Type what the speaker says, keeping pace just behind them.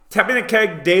Tapping the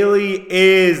Keg Daily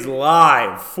is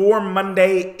live for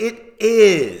Monday. It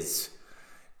is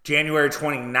January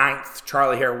 29th.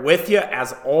 Charlie here with you.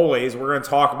 As always, we're going to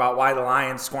talk about why the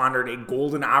Lions squandered a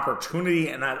golden opportunity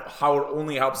and how it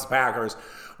only helps the Packers.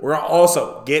 We're going to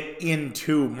also get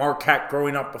into Marquette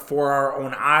growing up before our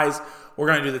own eyes. We're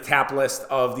going to do the tap list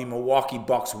of the Milwaukee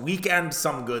Bucks weekend,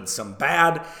 some good, some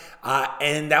bad,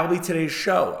 and that will be today's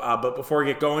show. But before we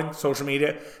get going, social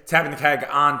media, Tapping the Keg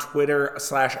on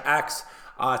Twitter/X,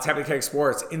 Tapping the Keg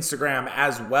Sports, Instagram,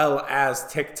 as well as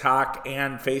TikTok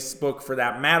and Facebook for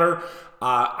that matter.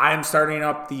 I am starting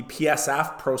up the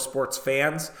PSF, Pro Sports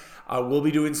Fans. We'll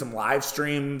be doing some live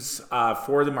streams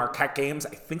for the Marquette games.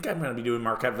 I think I'm going to be doing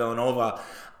Marquette Villanova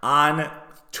on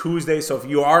Tuesday. So if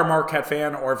you are a Marquette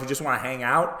fan or if you just want to hang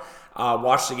out,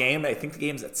 watch the game. I think the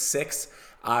game's at 6.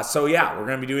 So yeah, we're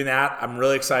going to be doing that. I'm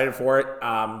really excited for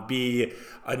it. Be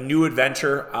a new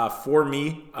adventure for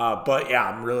me. But yeah,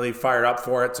 I'm really fired up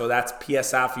for it. So that's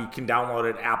PSF. You can download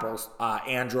it, Apple,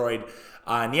 Android.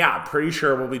 And yeah, I'm pretty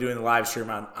sure we'll be doing the live stream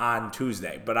on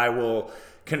Tuesday. But I will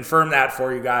confirm that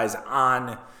for you guys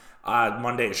on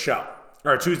Monday's show.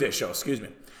 Or Tuesday's show, excuse me.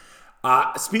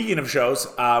 Speaking of shows,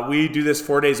 we do this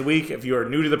 4 days a week. If you are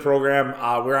new to the program,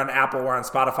 we're on Apple, we're on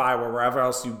Spotify, wherever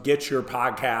else you get your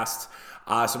podcasts.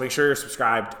 So make sure you're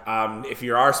subscribed. If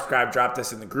you are subscribed, drop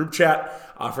this in the group chat.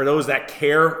 For those that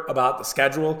care about the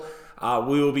schedule,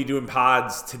 we will be doing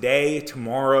pods today,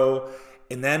 tomorrow,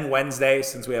 and then Wednesday,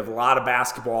 since we have a lot of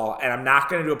basketball. And I'm not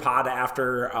going to do a pod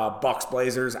after Bucks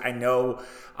Blazers. I know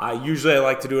usually I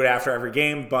like to do it after every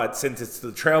game, but since it's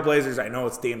the Trailblazers, I know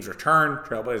it's Dame's return.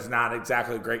 Trailblazers not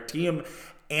exactly a great team.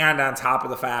 And on top of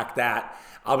the fact that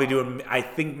I'll be doing, I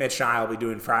think Mitch and I will be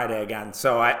doing Friday again.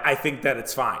 So I think that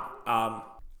it's fine.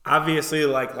 Obviously,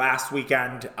 like last week,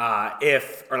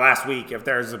 if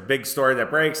there's a big story that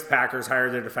breaks, the Packers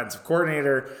hire their defensive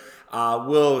coordinator,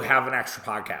 we'll have an extra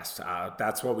podcast.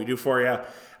 That's what we do for you.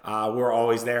 We're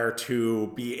always there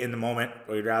to be in the moment.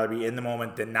 We'd rather be in the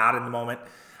moment than not in the moment.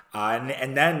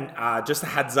 And then just a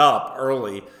heads up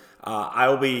early, I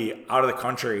will be out of the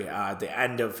country at the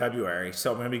end of February.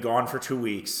 So I'm going to be gone for 2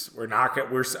 weeks. We're going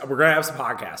to have some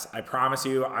podcasts. I promise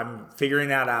you, I'm figuring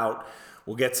that out.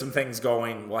 We'll get some things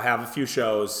going. We'll have a few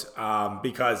shows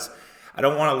because I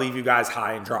don't want to leave you guys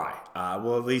high and dry.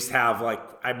 We'll at least have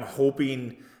I'm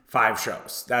hoping 5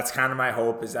 shows. That's kind of my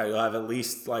hope, is that you'll have at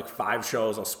least 5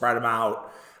 shows. I'll spread them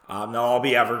out. They'll all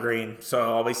be evergreen. So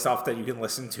it'll all be stuff that you can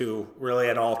listen to really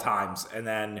at all times. And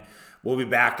then we'll be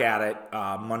back at it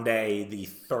Monday the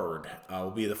 3rd. Will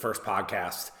be the first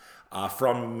podcast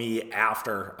from me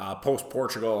after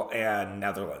post-Portugal and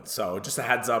Netherlands. So just a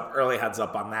heads up, early heads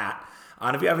up on that.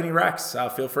 And if you have any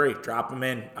recs, feel free. Drop them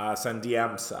in. Send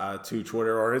DMs to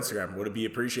Twitter or Instagram. Would it be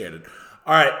appreciated?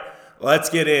 All right, let's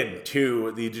get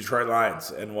into the Detroit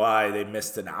Lions and why they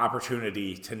missed an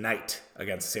opportunity tonight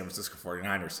against the San Francisco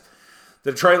 49ers.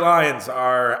 The Detroit Lions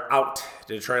are out.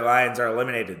 The Detroit Lions are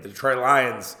eliminated. The Detroit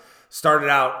Lions started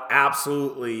out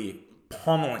absolutely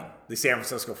pummeling the San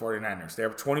Francisco 49ers. They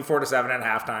were 24-7 at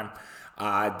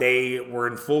halftime. They were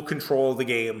in full control of the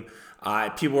game.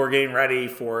 People were getting ready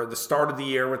for the start of the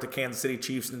year with the Kansas City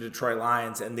Chiefs and the Detroit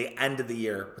Lions, and the end of the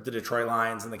year with the Detroit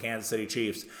Lions and the Kansas City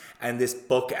Chiefs, and this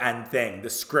bookend thing. The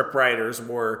script writers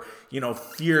were,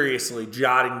 furiously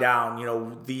jotting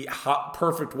down, the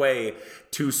perfect way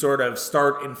to sort of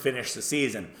start and finish the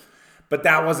season. But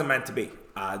that wasn't meant to be.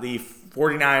 The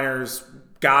 49ers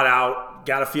got out,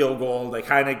 got a field goal. They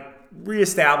kind of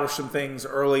reestablished some things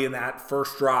early in that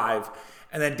first drive.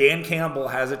 And then Dan Campbell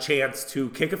has a chance to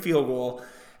kick a field goal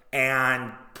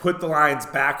and put the Lions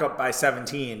back up by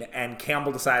 17, and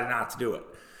Campbell decided not to do it.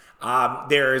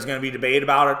 There is going to be debate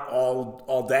about it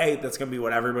all day. That's going to be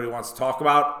what everybody wants to talk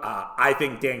about. I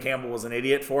think Dan Campbell was an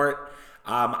idiot for it.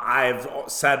 I've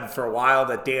said for a while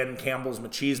that Dan Campbell's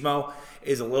machismo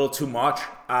is a little too much,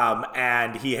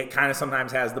 and he kind of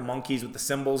sometimes has the monkeys with the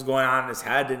symbols going on in his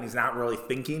head, and he's not really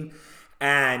thinking.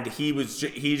 And he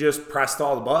just pressed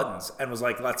all the buttons and was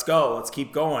like, let's go, let's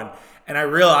keep going. And I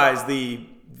realized the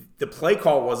play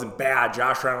call wasn't bad.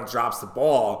 Josh Reynolds drops the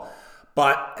ball.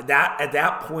 But at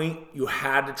that point, you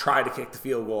had to try to kick the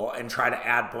field goal and try to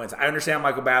add points. I understand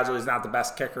Michael Badgley is not the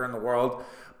best kicker in the world,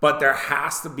 but there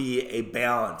has to be a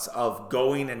balance of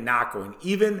going and not going.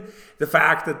 Even the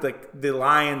fact that the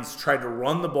Lions tried to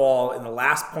run the ball in the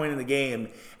last point of the game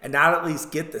and not at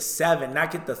least get the 7,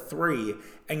 not get the 3,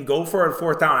 and go for a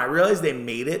 4th down. I realize they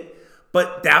made it,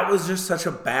 but that was just such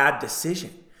a bad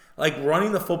decision.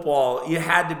 Running the football, it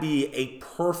had to be a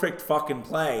perfect fucking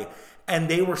play. And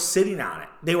they were sitting on it.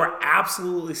 They were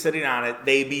absolutely sitting on it,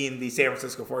 they being the San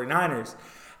Francisco 49ers.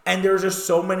 And there's just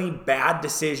so many bad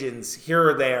decisions here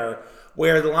or there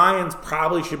where the Lions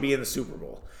probably should be in the Super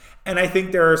Bowl. And I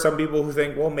think there are some people who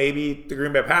think, well, maybe the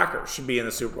Green Bay Packers should be in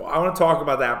the Super Bowl. I want to talk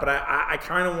about that, but I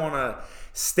kind of want to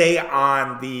stay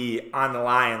on the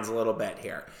Lions a little bit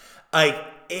here. Like,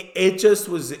 it just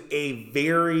was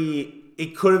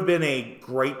it could have been a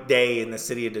great day in the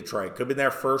city of Detroit. Could have been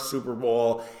their first Super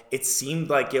Bowl. It seemed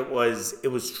like it was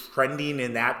trending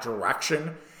in that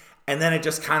direction. And then it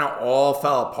just kind of all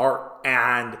fell apart.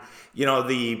 And,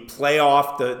 the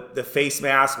playoff, the face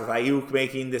mask with Ayuk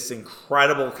making this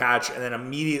incredible catch, and then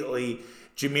immediately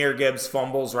Jahmyr Gibbs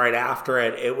fumbles right after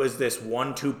it. It was this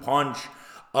 1-2 punch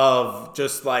of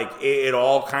just like it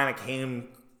all kind of came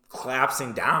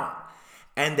collapsing down.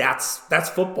 And that's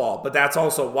football, but that's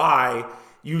also why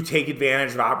you take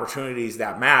advantage of opportunities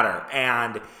that matter.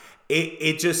 And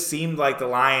it just seemed like the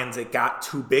Lions, it got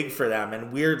too big for them.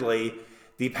 And weirdly,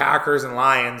 the Packers and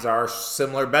Lions are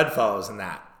similar bedfellows in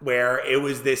that, where it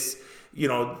was this,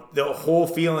 the whole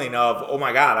feeling of, oh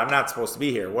my God, I'm not supposed to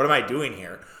be here. What am I doing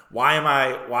here? Why am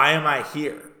I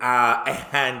here?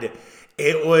 And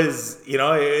it was,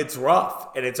 it's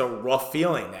rough, and it's a rough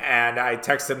feeling. And I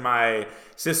texted my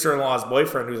sister-in-law's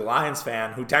boyfriend, who's a Lions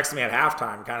fan, who texted me at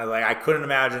halftime, kind of like, I couldn't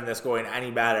imagine this going any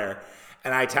better.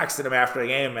 And I texted him after the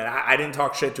game, and I didn't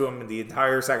talk shit to him in the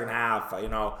entire second half.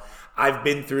 I've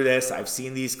been through this. I've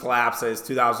seen these collapses,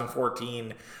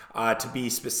 2014 to be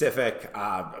specific.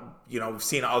 We've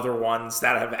seen other ones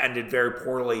that have ended very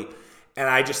poorly. And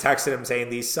I just texted him saying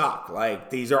these suck. Like,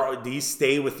 these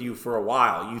stay with you for a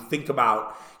while.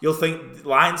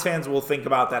 Lions fans will think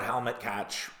about that helmet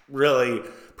catch really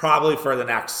probably for the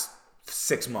next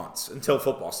 6 months until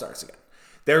football starts again.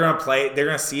 They're going to play. They're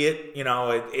going to see it.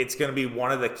 It's going to be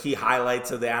one of the key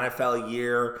highlights of the NFL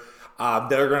year.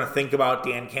 They're going to think about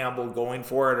Dan Campbell going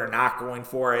for it or not going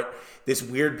for it. This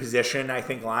weird position I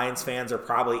think Lions fans are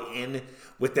probably in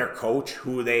with their coach,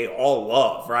 who they all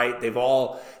love, right? They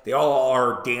all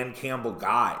are Dan Campbell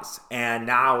guys. And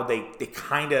now they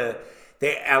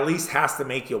at least has to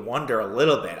make you wonder a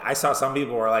little bit. I saw some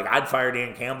people were like, I'd fire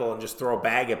Dan Campbell and just throw a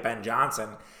bag at Ben Johnson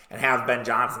and have Ben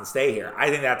Johnson stay here. I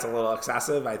think that's a little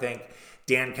excessive. I think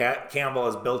Dan Campbell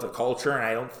has built a culture, and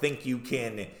I don't think you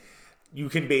can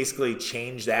basically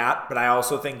change that. But I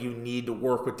also think you need to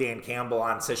work with Dan Campbell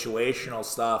on situational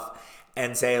stuff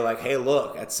and say, like, hey,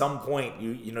 look, at some point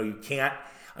you can't,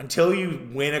 until you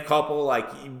win a couple, like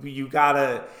you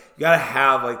gotta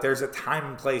have, like, there's a time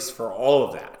and place for all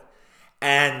of that.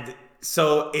 And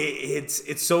so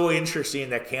it's so interesting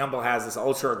that Campbell has this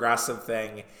ultra aggressive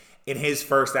thing in his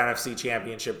first NFC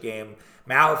Championship game.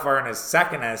 Matt LaFleur in his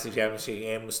second NFC Championship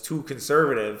game was too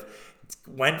conservative,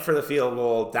 went for the field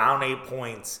goal, down 8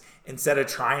 points, instead of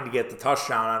trying to get the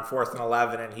touchdown on 4th and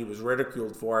 11, and he was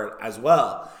ridiculed for it as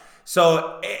well.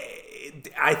 So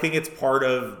I think it's part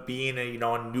of being a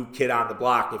new kid on the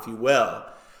block, if you will.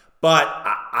 But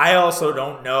I also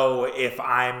don't know if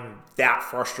I'm that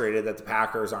frustrated that the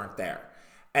Packers aren't there.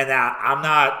 And that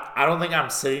I don't think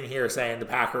I'm sitting here saying the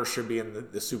Packers should be in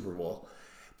the Super Bowl.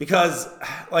 Because,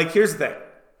 like, here's the thing.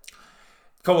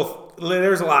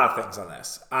 There's a lot of things on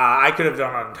this. I could have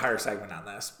done an entire segment on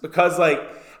this. Because, like,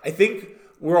 I think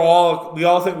we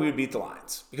all think we would beat the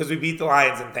Lions. Because we beat the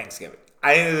Lions in Thanksgiving.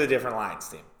 I think there's a different Lions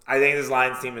team. I think this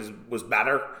Lions team was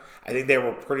better. I think they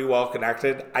were pretty well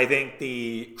connected. I think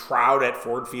the crowd at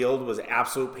Ford Field was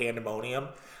absolute pandemonium.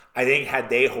 I think had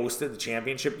they hosted the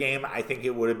championship game, I think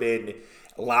it would have been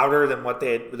louder than what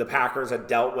the Packers had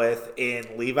dealt with in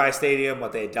Levi Stadium,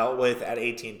 what they had dealt with at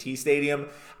AT&T Stadium.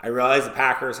 I realize the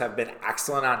Packers have been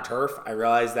excellent on turf. I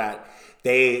realize that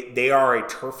they are a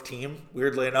turf team,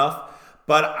 weirdly enough.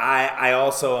 But I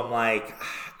also am like,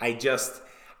 I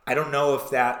don't know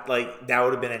if that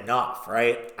would have been enough,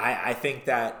 right? I think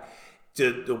that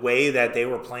the way that they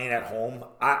were playing at home,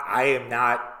 I am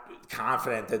not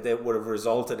confident that it would have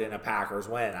resulted in a Packers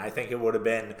win. I think it would have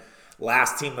been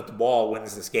last team with the ball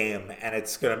wins this game, and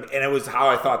it was how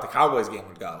I thought the Cowboys game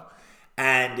would go.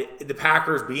 And the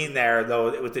Packers being there,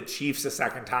 though, with the Chiefs a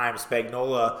second time,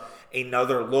 Spagnuolo,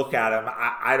 another look at him.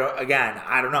 I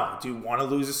don't know. Do you want to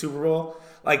lose a Super Bowl?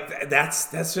 Like, that's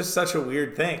just such a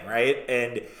weird thing, right?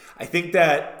 And I think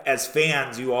that as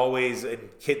fans,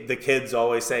 the kids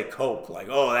always say cope, like,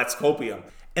 oh, that's copium.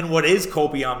 And what is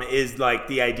copium is like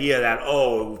the idea that,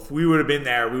 oh, if we would have been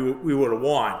there, we would have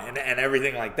won and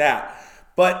everything like that.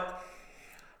 But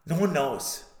no one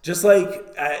knows. Just like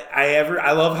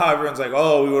I love how everyone's like,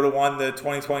 oh, we would have won the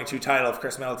 2022 title if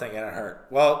Chris Middleton got hurt.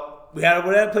 Well, we had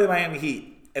to play the Miami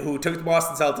Heat, who took the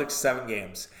Boston Celtics 7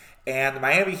 games. And the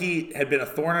Miami Heat had been a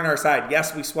thorn in our side.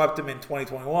 Yes, we swept them in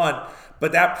 2021,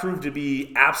 but that proved to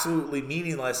be absolutely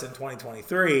meaningless in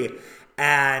 2023.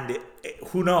 And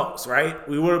who knows, right?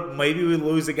 Maybe we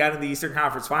lose again in the Eastern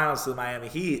Conference Finals to the Miami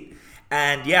Heat.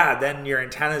 And yeah, then your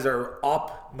antennas are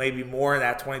up maybe more in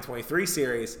that 2023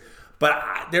 series.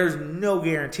 But there's no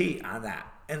guarantee on that.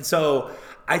 And so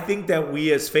I think that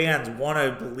we as fans want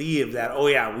to believe that, oh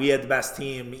yeah, we had the best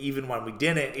team even when we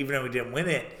didn't, even when we didn't win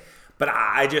it. But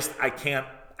I can't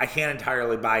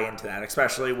entirely buy into that,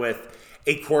 especially with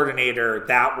a coordinator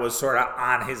that was sort of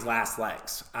on his last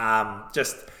legs. I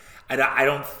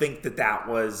don't think that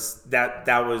was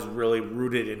really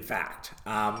rooted in fact.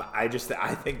 I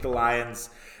think the Lions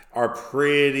are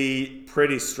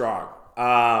pretty strong.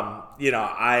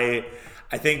 I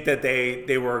think that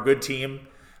they were a good team,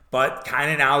 but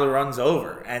kind of now the run's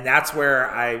over, and that's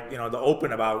where the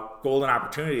open about golden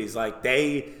opportunities, like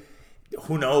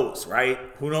who knows, right?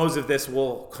 Who knows if this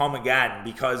will come again,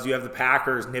 because you have the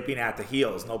Packers nipping at the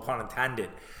heels, no pun intended.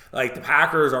 Like, the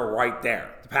Packers are right there.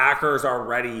 The Packers are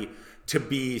ready to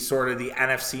be sort of the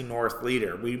NFC North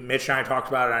leader. Mitch and I talked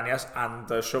about it on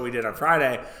the show we did on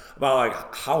Friday about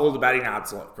like how will the betting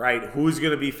odds look, right? Who's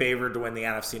going to be favored to win the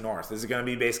NFC North? Is it going to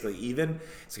be basically even?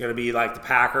 Is it going to be like the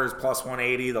Packers plus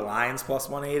 180, the Lions plus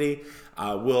 180?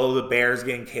 Will the Bears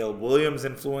getting Caleb Williams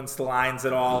influence the Lions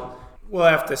at all? We'll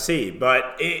have to see,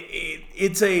 but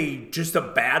it's just a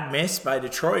bad miss by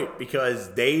Detroit,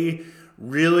 because they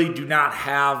really do not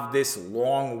have this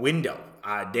long window.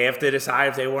 They have to decide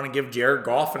if they want to give Jared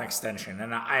Goff an extension,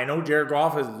 and I know Jared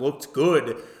Goff has looked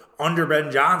good under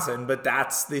Ben Johnson, but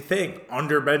that's the thing,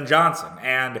 under Ben Johnson.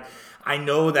 And I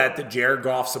know that the Jared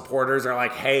Goff supporters are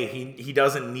like, hey, he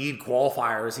doesn't need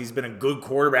qualifiers. He's been a good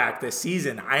quarterback this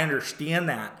season. I understand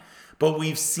that. But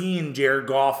we've seen Jared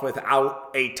Goff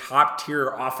without a top-tier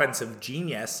offensive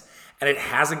genius, and it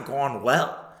hasn't gone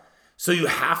well. So you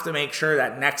have to make sure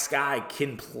that next guy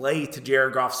can play to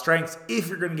Jared Goff's strengths if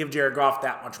you're going to give Jared Goff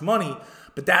that much money,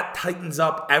 but that tightens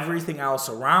up everything else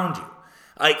around you.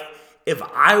 Like, if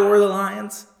I were the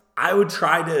Lions, I would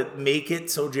try to make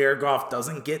it so Jared Goff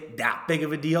doesn't get that big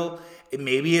of a deal.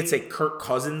 Maybe it's a Kirk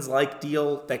Cousins-like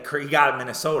deal that he got in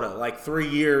Minnesota, like 3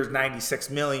 years,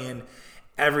 $96 million.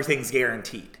 Everything's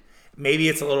guaranteed. Maybe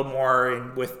it's a little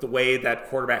more with the way that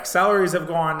quarterback salaries have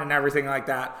gone and everything like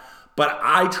that. But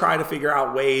I try to figure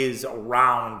out ways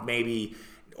around maybe,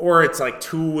 or it's like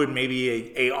 2 and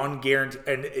maybe a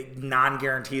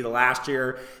non-guarantee. The last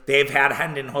year they've had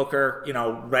Hendon Hooker,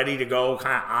 ready to go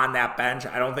kind of on that bench.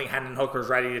 I don't think Hendon Hooker's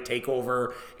ready to take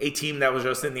over a team that was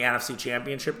just in the NFC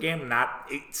Championship game. I'm not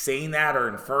saying that or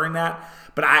inferring that,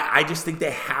 but I just think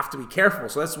they have to be careful.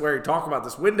 So that's where you talk about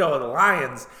this window of the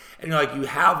Lions, and you're like, you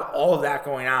have all of that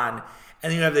going on,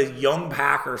 and then you have this young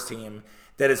Packers team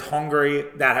that is hungry,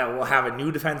 that will have a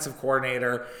new defensive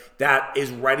coordinator, that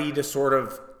is ready to sort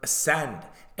of ascend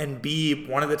and be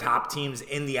one of the top teams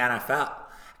in the NFL.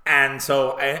 And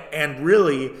so, and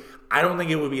really, I don't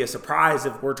think it would be a surprise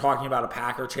if we're talking about a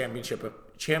Packer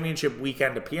championship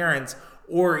weekend appearance,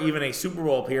 or even a Super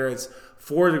Bowl appearance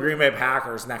for the Green Bay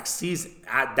Packers next season.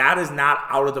 That is not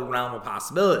out of the realm of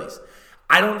possibilities.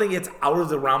 I don't think it's out of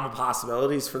the realm of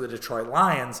possibilities for the Detroit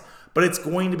Lions, but it's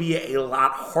going to be a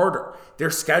lot harder. Their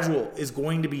schedule is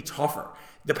going to be tougher.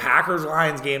 The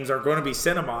Packers-Lions games are going to be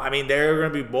cinema. I mean, they're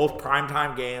going to be both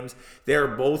primetime games. They're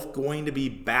both going to be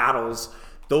battles,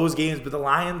 those games. But the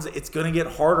Lions, it's going to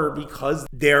get harder because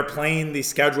they're playing the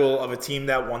schedule of a team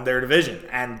that won their division.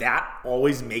 And that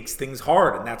always makes things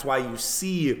hard. And that's why you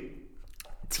see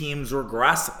teams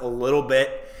regress a little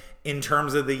bit in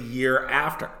terms of the year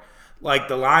after. Like,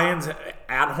 the Lions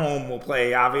at home will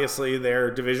play, obviously, their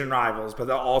division rivals, but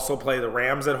they'll also play the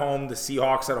Rams at home, the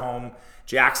Seahawks at home,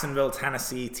 Jacksonville,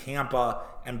 Tennessee, Tampa,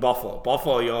 and Buffalo.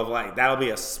 Buffalo, you'll have that'll be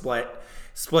a split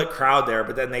crowd there,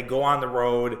 but then they go on the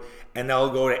road, and they'll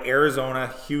go to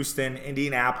Arizona, Houston,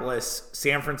 Indianapolis,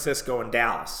 San Francisco, and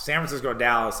Dallas. San Francisco and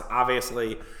Dallas,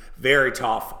 obviously, very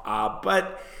tough,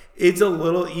 but it's a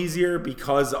little easier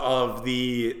because of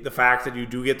the fact that you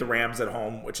do get the Rams at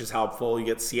home, which is helpful. You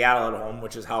get Seattle at home,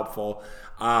 which is helpful.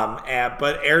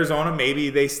 But Arizona, maybe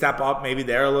they step up. Maybe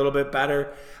they're a little bit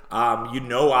better.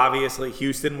 Obviously,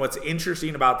 Houston. What's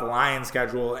interesting about the Lions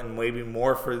schedule, and maybe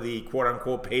more for the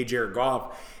quote-unquote pay Jared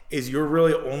Goff, is you're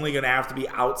really only going to have to be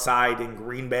outside in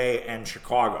Green Bay and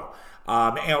Chicago.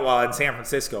 And San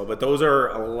Francisco. But those are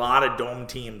a lot of dome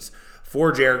teams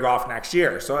for Jared Goff next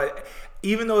year. So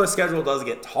even though the schedule does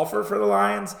get tougher for the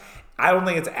Lions, I don't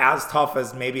think it's as tough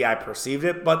as maybe I perceived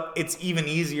it, but it's even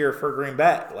easier for Green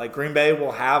Bay. Like, Green Bay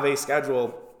will have a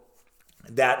schedule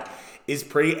that is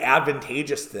pretty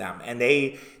advantageous to them. And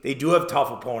they do have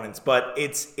tough opponents, but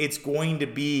it's going to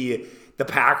be the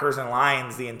Packers and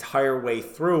Lions the entire way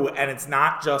through. And it's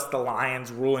not just the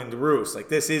Lions ruling the roost. Like,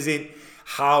 this isn't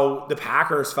how the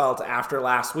Packers felt after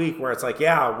last week, where it's like,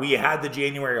 yeah, we had the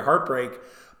January heartbreak,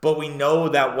 but we know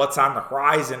that what's on the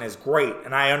horizon is great.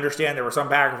 And I understand there were some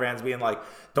Packer fans being like,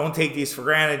 don't take these for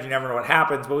granted. You never know what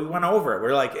happens. But we went over it.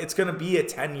 We're like, it's going to be a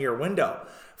 10-year window.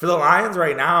 For the Lions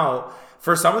right now,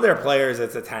 for some of their players,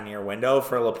 it's a 10-year window.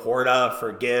 For Laporta,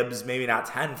 for Gibbs, maybe not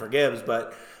 10 for Gibbs,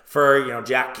 but for,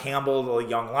 Jack Campbell, the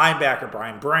young linebacker,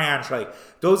 Brian Branch, like,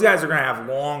 those guys are going to have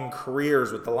long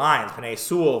careers with the Lions, Penei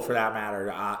Sewell for that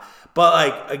matter. But,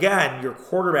 like, again, your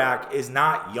quarterback is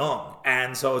not young.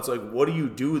 And so it's like, what do you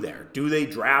do there? Do they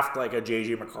draft like a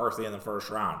J.J. McCarthy in the first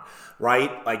round,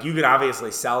 right? Like, you could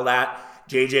obviously sell that.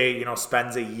 JJ,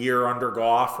 spends a year under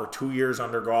Goff or 2 years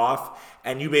under Goff,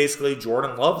 and you basically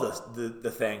Jordan Love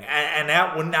the thing. And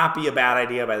that would not be a bad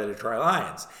idea by the Detroit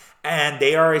Lions. And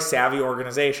they are a savvy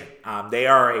organization. They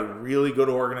are a really good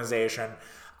organization.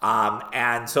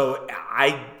 And so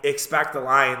I expect the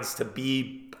Lions to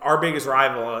be our biggest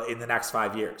rival in the next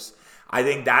 5 years. I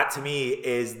think that, to me,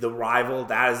 is the rival.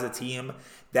 That is a team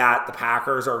that the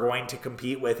Packers are going to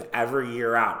compete with every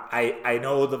year out. I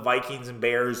know the Vikings and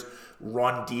Bears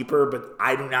run deeper, but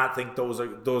I do not think those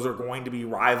are going to be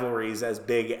rivalries as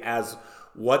big as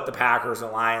what the Packers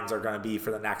and Lions are going to be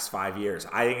for the next 5 years.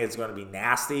 I think it's going to be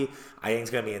nasty. I think it's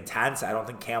going to be intense. I don't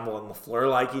think Campbell and LaFleur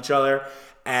like each other.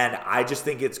 And I just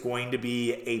think it's going to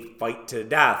be a fight to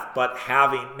death. But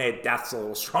death's a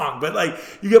little strong. But, like,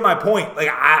 you get my point. Like,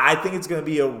 I think it's going to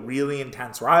be a really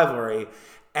intense rivalry.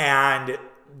 And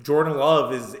Jordan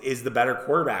Love is the better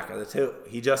quarterback of the two.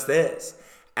 He just is.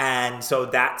 And so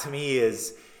that, to me,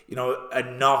 is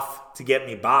enough to get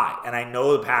me by. And I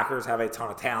know the Packers have a ton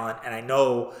of talent, and I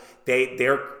know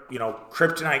they're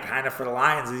kryptonite kind of for the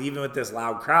Lions is even with this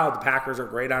loud crowd, the Packers are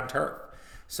great on turf.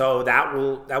 So that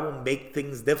will make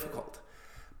things difficult.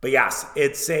 But yes,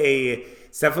 it's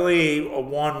definitely a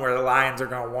one where the Lions are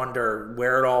going to wonder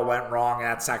where it all went wrong in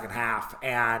that second half.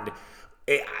 And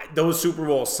those Super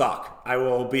Bowls suck. I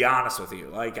will be honest with you.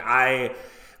 Like, I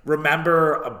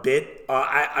remember a bit.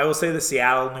 I will say the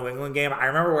Seattle-New England game. I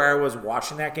remember where I was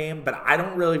watching that game, but I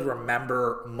don't really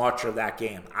remember much of that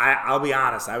game. I'll be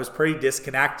honest. I was pretty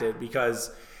disconnected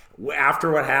because after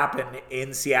what happened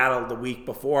in Seattle the week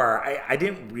before, I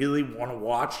didn't really want to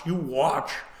watch. You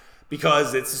watch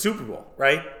because it's the Super Bowl,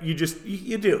 right? You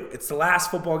do. It's the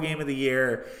last football game of the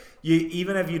year.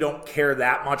 Even if you don't care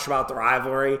that much about the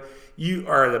rivalry,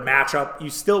 or the matchup,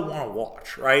 you still want to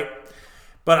watch, right?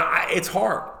 But it's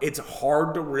hard. It's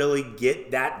hard to really get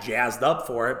that jazzed up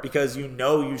for it because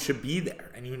you should be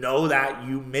there and you know that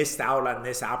you missed out on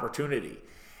this opportunity.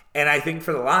 And I think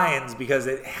for the Lions, because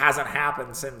it hasn't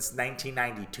happened since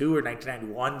 1992 or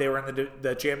 1991, they were in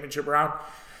the championship round,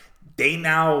 they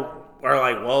now are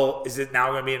like, well, is it now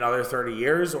going to be another 30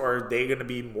 years or are they going to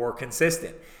be more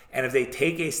consistent? And if they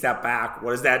take a step back,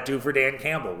 what does that do for Dan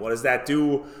Campbell? What does that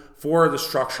do for the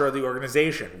structure of the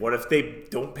organization? What if they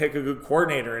don't pick a good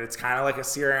coordinator and it's kind of like a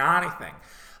Sirianni thing?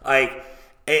 Like,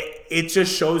 it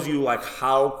just shows you like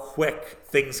how quick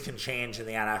things can change in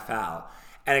the NFL.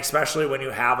 And especially when you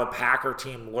have a Packer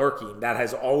team lurking that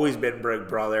has always been Big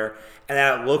Brother and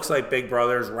that it looks like Big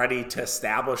Brother is ready to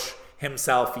establish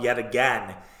himself yet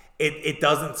again, it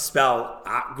doesn't spell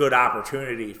good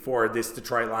opportunity for this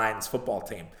Detroit Lions football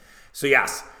team. So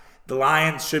yes, the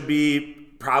Lions should be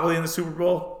probably in the Super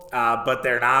Bowl, but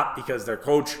they're not because their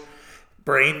coach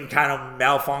brain kind of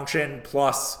malfunctioned,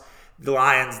 plus the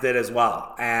Lions did as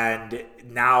well. And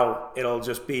now it'll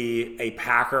just be a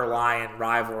Packer-Lion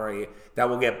rivalry that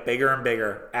will get bigger and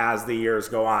bigger as the years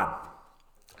go on.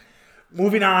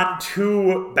 Moving on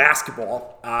to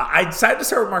basketball, I decided to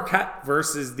start with Marquette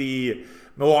versus the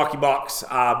Milwaukee Bucks.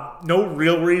 No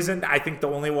real reason. I think the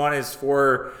only one is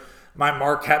for my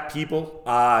Marquette people.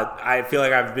 I feel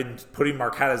like I've been putting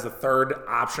Marquette as the third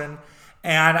option,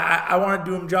 and I want to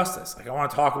do them justice. Like, I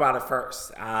want to talk about it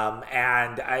first.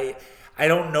 And I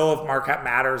don't know if Marquette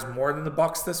matters more than the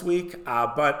Bucks this week,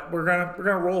 but we're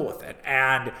gonna roll with it.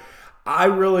 And I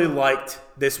really liked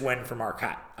this win for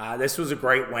Marquette. This was a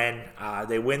great win.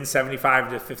 They win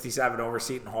 75-57 over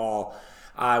Seton Hall.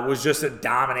 It was just a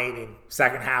dominating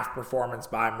second half performance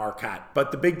by Marquette.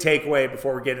 But the big takeaway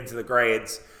before we get into the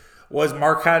grades was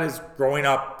Marquette is growing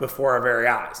up before our very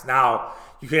eyes. Now,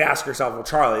 you could ask yourself, well,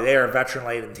 Charlie, they are a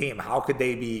veteran-laden team. How could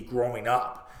they be growing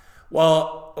up?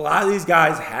 Well, a lot of these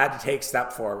guys had to take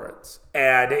step forwards.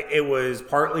 And it was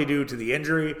partly due to the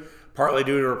injury, partly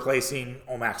due to replacing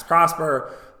Omax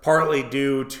Prosper, partly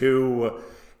due to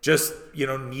just,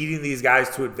 needing these guys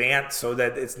to advance so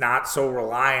that it's not so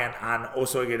reliant on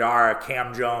Oso Ighodaro,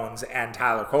 Cam Jones, and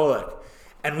Tyler Kolek.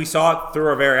 And we saw it through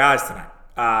our very eyes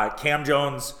tonight. Cam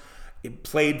Jones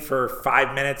played for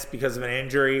 5 minutes because of an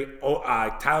injury.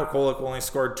 Tyler Kolek only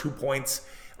scored 4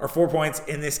 points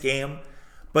in this game.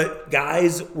 But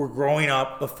guys were growing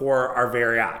up before our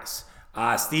very eyes.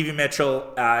 Stevie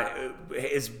Mitchell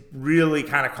is really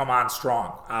kind of come on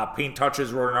strong. Paint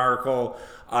Touches wrote an article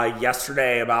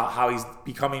yesterday about how he's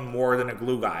becoming more than a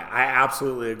glue guy. I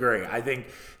absolutely agree. I think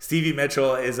Stevie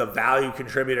Mitchell is a value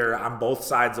contributor on both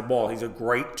sides of the ball. He's a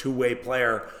great two-way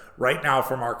player right now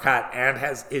for Marquette, and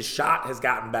his shot has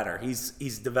gotten better.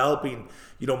 He's developing,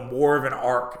 more of an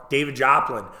arc. David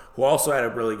Joplin, who also had a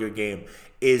really good game,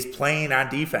 is playing on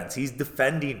defense. He's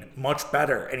defending much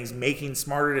better, and he's making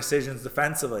smarter decisions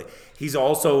defensively. He's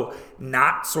also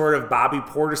not sort of Bobby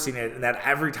Portising it, and that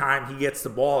every time he gets the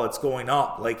ball, it's going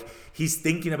up. Like, he's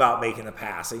thinking about making the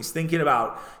pass. He's thinking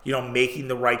about, making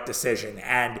the right decision,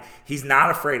 and he's not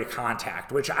afraid of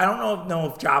contact, which I don't know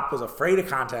if Jop was afraid of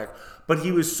contact, but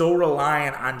he was so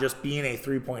reliant on just being a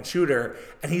three-point shooter,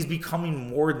 and he's becoming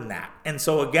more than that. And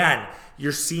so, again,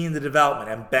 you're seeing the development.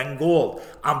 And Ben Gould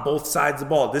on both sides of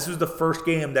the ball. This was the first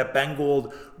game that Ben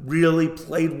Gould really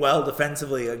played well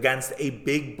defensively against a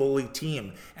big bully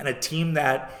team, and a team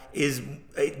that is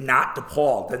not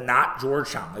DePaul, not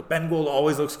Georgetown. Like, Ben Gould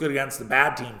always looks good against the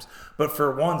bad teams, but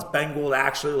for once, Ben Gould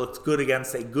actually looks good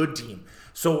against a good team.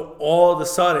 So all of a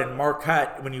sudden,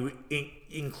 Marquette, when you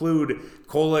include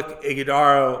Kolek,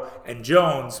 Ighodaro, and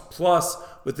Jones, plus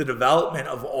with the development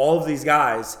of all of these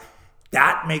guys,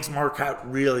 that makes Marquette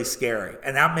really scary.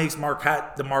 And that makes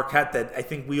Marquette the Marquette that I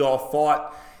think we all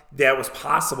thought that was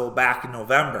possible back in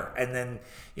November. And then,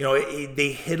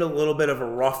 they hit a little bit of a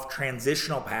rough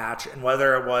transitional patch, and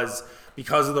whether it was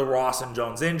because of the Ross and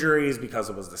Jones injuries, because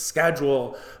it was the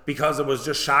schedule, because it was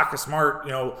just Shaka Smart,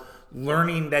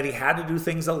 learning that he had to do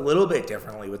things a little bit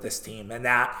differently with this team, and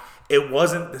that it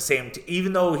wasn't the same.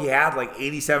 Even though he had like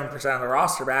 87% of the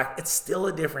roster back, it's still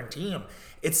a different team.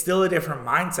 It's still a different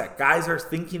mindset. Guys are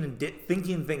thinking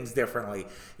things differently.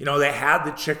 They had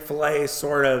the Chick-fil-A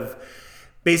sort of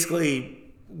basically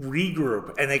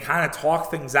regroup, and they kind of talk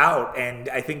things out. And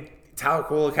I think Tyler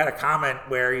Kolek had a comment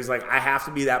where he's like, I have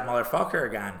to be that motherfucker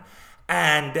again.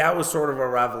 And that was sort of a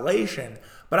revelation.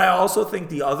 But I also think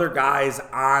the other guys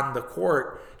on the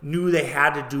court knew they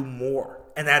had to do more,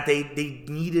 and that they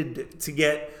needed to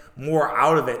get more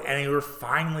out of it. And they were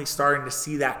finally starting to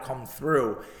see that come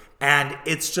through. And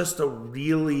it's just a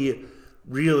really,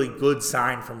 really good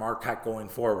sign for Marquette going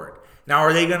forward. Now,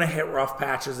 are they going to hit rough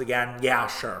patches again? Yeah,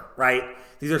 sure, right?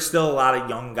 These are still a lot of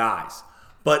young guys.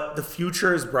 But the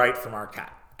future is bright for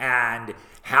Marquette. And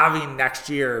having next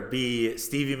year be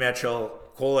Stevie Mitchell,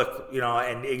 Kolek,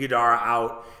 and Ighodaro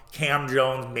out, Cam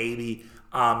Jones maybe,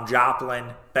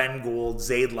 Joplin, Ben Gould,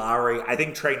 Zayd Lowry. I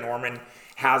think Trey Norman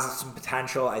has some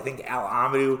potential. I think Al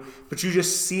Amadou. But you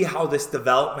just see how this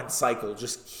development cycle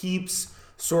just keeps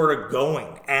sort of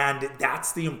going. And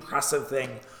that's the impressive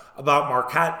thing about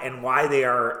Marquette, and why they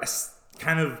are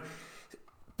kind of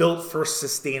built for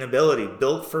sustainability,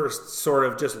 built for sort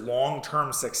of just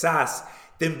long-term success,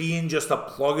 than being just a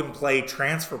plug-and-play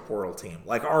transfer portal team,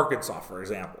 like Arkansas, for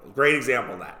example. Great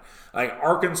example of that. Like,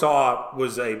 Arkansas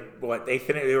was they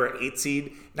were an 8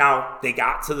 seed. Now, they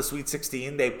got to the Sweet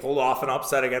 16. They pulled off an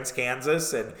upset against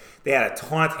Kansas, and they had a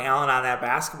ton of talent on that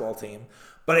basketball team.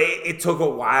 But it took a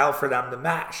while for them to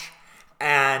mesh.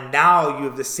 And now you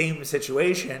have the same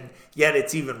situation, yet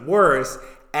it's even worse,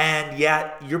 and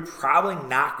yet you're probably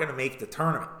not going to make the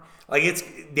tournament.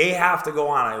 Like, they have to go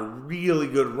on a really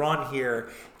good run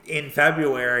here in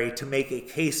February to make a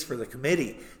case for the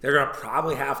committee. They're going to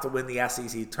probably have to win the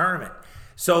SEC tournament.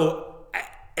 So,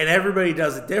 and everybody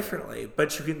does it differently,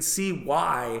 but you can see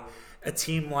why a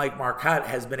team like Marquette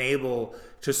has been able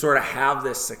to sort of have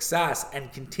this success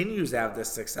and continues to have this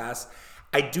success.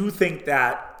 I do think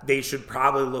that they should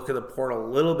probably look at the portal a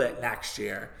little bit next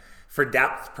year for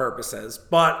depth purposes.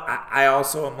 But I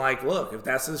also am like, look, if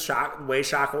that's the way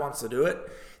Shaka wants to do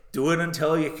it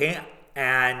until you can't.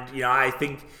 And, I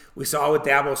think we saw with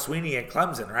Dabo Swinney at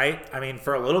Clemson, right? I mean,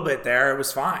 for a little bit there, it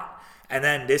was fine. And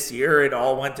then this year, it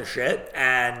all went to shit.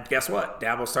 And guess what?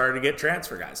 Dabo started to get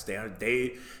transfer guys.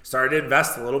 They started to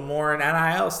invest a little more in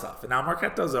NIL stuff. And now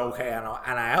Marquette does okay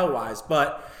NIL-wise.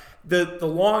 But the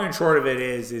long and short of it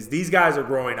is these guys are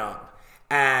growing up.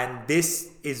 And this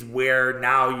is where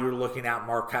now you're looking at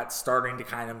Marquette starting to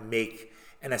kind of make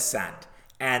an ascent.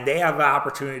 And they have an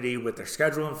opportunity with their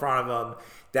schedule in front of them.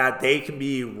 that they can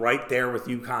be right there with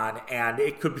UConn, and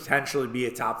it could potentially be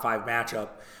a top 5 matchup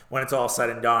when it's all said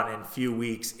and done in a few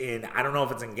weeks I don't know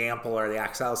if it's in Gamble or the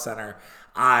XL Center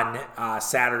on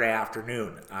Saturday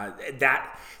afternoon.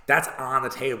 That's on the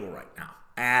table right now.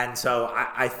 And so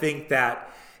I think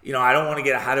that, I don't want to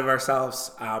get ahead of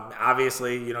ourselves.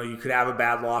 Obviously, you could have a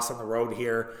bad loss on the road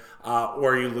here,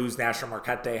 or you lose National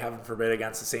Marquette Day, heaven forbid,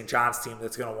 against the St. John's team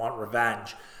that's going to want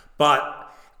revenge. But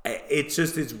it's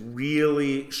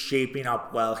really shaping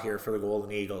up well here for the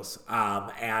Golden Eagles.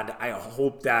 And I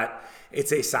hope that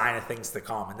it's a sign of things to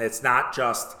come, and it's not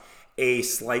just a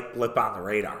slight blip on the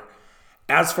radar.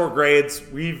 As for grades,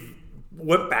 we've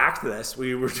went back to this.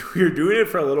 We were doing it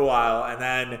for a little while, and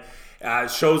then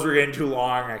shows were getting too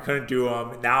long. I couldn't do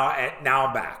them. Now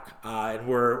I'm back, and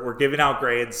we're giving out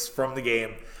grades from the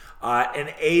game.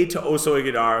 An A to Oso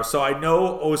Ighodaro. So I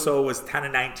know Oso was 10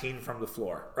 and 19 from the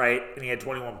floor, right? And he had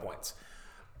 21 points.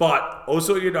 But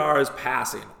Oso Ighodaro is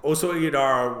passing. Oso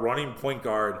Ighodaro, running point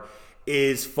guard,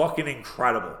 is fucking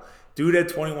incredible. Dude had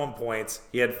 21 points.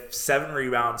 He had 7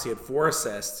 rebounds. He had 4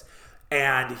 assists.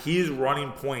 And he's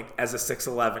running point as a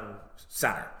 6'11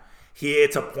 center.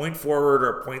 It's a point forward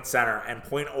or a point center, and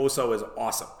point Oso is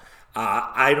awesome.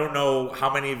 I don't know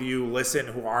how many of you listen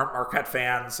who aren't Marquette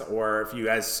fans, or if you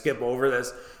guys skip over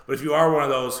this, but if you are one of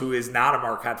those who is not a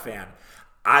Marquette fan,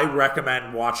 I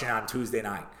recommend watching on Tuesday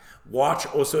night. Watch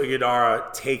Oso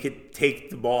Ighodaro take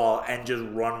the ball and just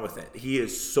run with it. He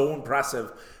is so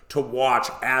impressive to watch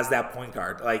as that point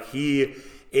guard. Like his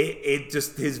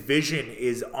vision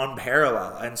is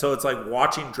unparalleled. And so it's like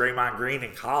watching Draymond Green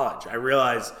in college. I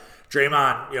realize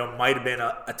Draymond, might have been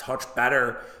a touch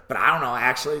better, but I don't know.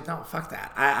 Actually, no, fuck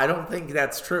that. I don't think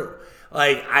that's true.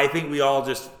 Like, I think we all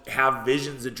just have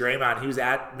visions of Draymond. He was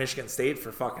at Michigan State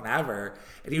for fucking ever,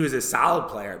 and he was a solid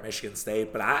player at Michigan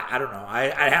State, but I don't know.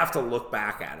 I have to look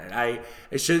back at it.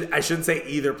 I shouldn't say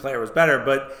either player was better,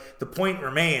 but the point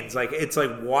remains. Like, it's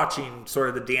like watching sort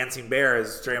of the dancing bear,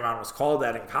 as Draymond was called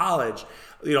that in college,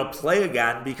 play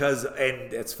again, because,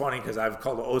 and it's funny because I've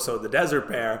called Oso the desert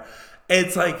bear.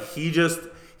 It's like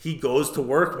he goes to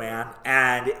work, man,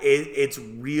 and it's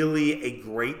really a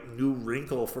great new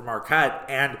wrinkle for Marquette,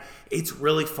 and it's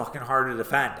really fucking hard to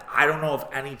defend. I don't know if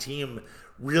any team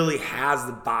really has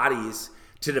the bodies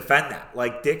to defend that.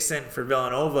 Like Dixon for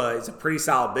Villanova is a pretty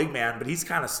solid big man, but he's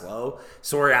kind of slow.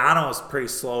 Soriano is pretty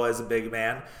slow as a big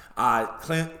man.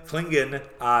 Klingon,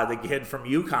 the kid from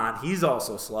UConn, he's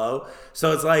also slow.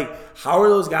 So it's like, how are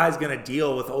those guys going to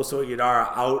deal with Oso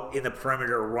Ighodaro out in the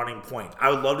perimeter running point?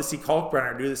 I would love to see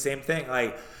Kalkbrenner do the same thing.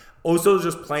 Like, Oso's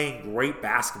just playing great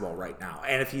basketball right now.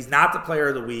 And if he's not the player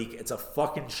of the week, it's a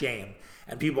fucking shame.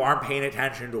 And people aren't paying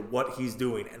attention to what he's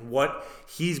doing and what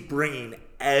he's bringing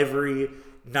every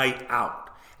night out.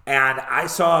 And I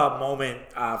saw a moment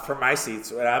from my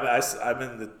seats. I'm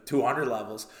in the 200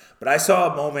 levels, but I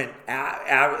saw a moment.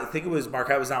 I think it was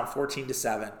Marquette was down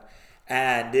 14-7,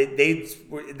 and they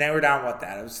were down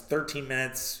It was 13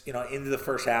 minutes, into the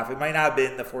first half. It might not have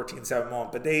been the 14-7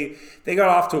 moment, but they got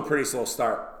off to a pretty slow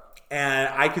start, and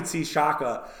I could see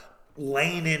Shaka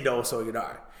laying into Oso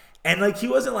Ighodaro, and like he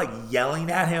wasn't like yelling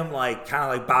at him like kind of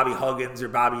like Bobby Huggins or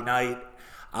Bobby Knight.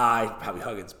 Bob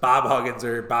Huggins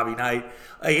or Bobby Knight.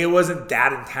 Like, it wasn't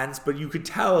that intense, but you could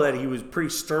tell that he was pretty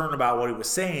stern about what he was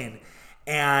saying,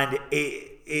 and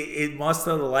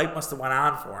the light must have went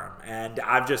on for him. And the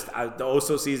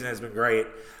Oso season has been great.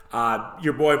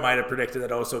 Your boy might have predicted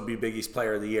that Oso would be Big East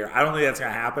Player of the Year. I don't think that's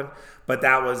going to happen, but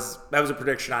that was a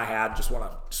prediction I had. Just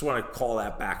want to call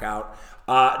that back out.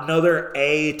 Another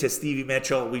A to Stevie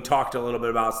Mitchell. We talked a little bit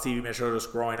about Stevie Mitchell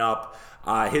just growing up.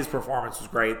 His performance was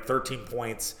great. 13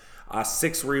 points,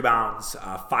 6 rebounds,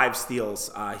 5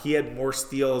 steals. He had more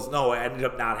steals. No, it ended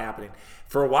up not happening.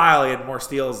 For a while, he had more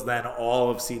steals than all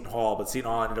of Seton Hall, but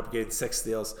Seton Hall ended up getting 6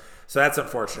 steals. So that's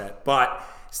unfortunate. But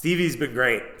Stevie's been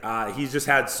great. He's just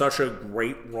had such a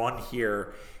great run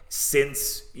here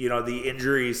since, the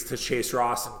injuries to Chase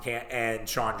Ross and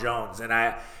Sean Jones. And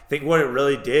I think what it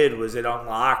really did was it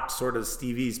unlocked sort of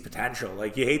Stevie's potential.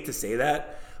 Like, you hate to say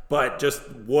that, but just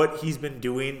what he's been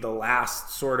doing the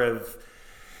last sort of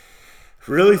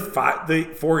really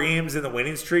 4 games in the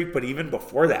winning streak, but even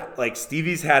before that, like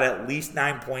Stevie's had at least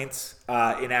 9 points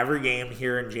in every game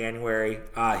here in January.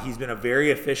 He's been a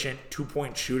very efficient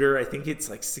 2-point shooter. I think it's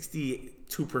like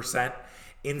 62%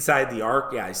 inside the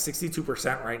arc. Yeah, he's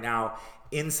 62% right now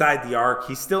inside the arc.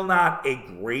 He's still not a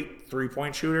great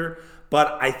 3-point shooter,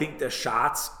 but I think the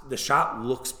shot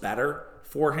looks better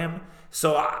for him.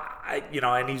 So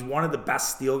and he's one of the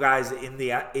best steal guys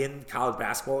in college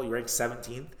basketball. He ranked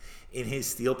 17th in his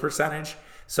steal percentage.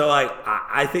 So like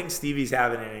I think Stevie's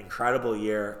having an incredible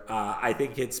year. I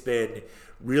think it's been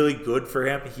really good for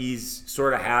him. He's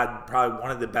sort of had probably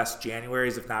one of the best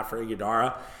Januaries, if not for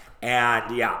Iguodala.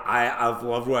 And yeah, I've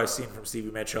loved what I've seen from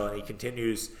Stevie Mitchell, and he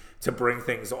continues to bring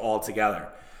things all together.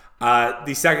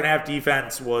 The second half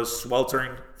defense was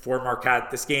sweltering for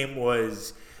Marquette. This game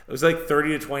was like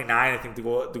 30-29. I think the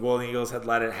Golden Eagles had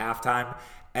led at halftime,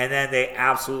 and then they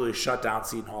absolutely shut down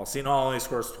Seton Hall. Seton Hall only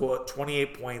scores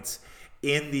 28 points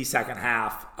in the second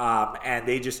half, and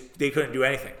they couldn't do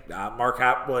anything.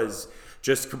 Marquette was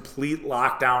just complete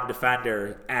lockdown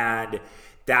defender, and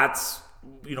that's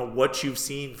what you've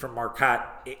seen from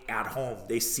Marquette at home.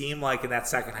 They seem like in that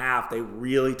second half they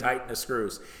really tightened the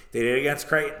screws. They did it against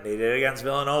Creighton, they did it against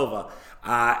Villanova,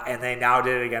 and they now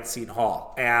did it against Seton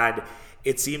Hall. And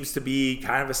it seems to be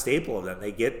kind of a staple of them.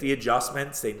 They get the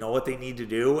adjustments, they know what they need to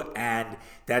do, and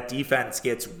that defense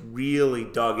gets really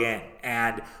dug in.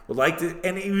 And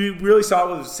we really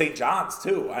saw it with St. John's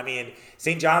too. I mean,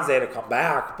 St. John's, they had to come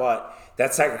back, but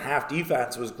that second half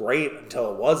defense was great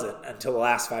until it wasn't, until the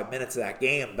last 5 minutes of that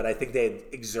game. But I think they had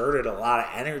exerted a lot of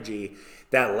energy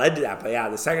that led to that. But yeah,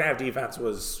 the second half defense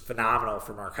was phenomenal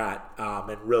for Marquette,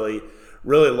 and really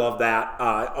love that.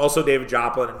 Also, David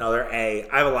Joplin, another A.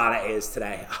 I have a lot of A's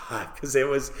today because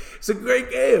it's a great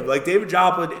game. Like David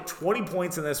Joplin, 20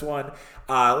 points in this one.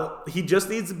 He just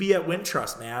needs to be at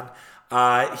Wintrust, man.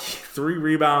 3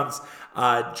 rebounds.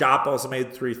 Jop also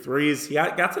made 3 threes. He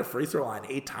got to the free throw line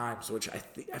 8 times, which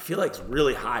I feel like is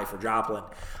really high for Joplin.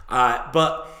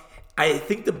 But I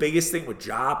think the biggest thing with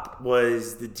Jop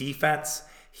was the defense.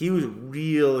 He was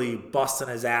really busting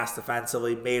his ass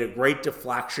defensively, made a great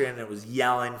deflection, and was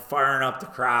yelling, firing up the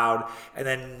crowd. And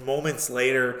then moments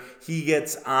later, he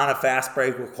gets on a fast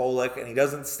break with Kolek, and he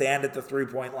doesn't stand at the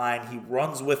three-point line. He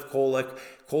runs with Kolek.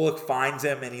 Kolek finds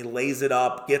him, and he lays it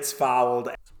up, gets fouled,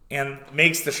 and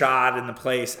makes the shot, and the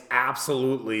place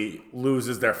absolutely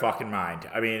loses their fucking mind.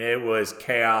 I mean, it was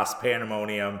chaos,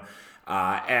 pandemonium,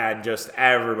 and just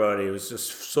everybody was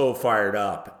just so fired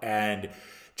up. And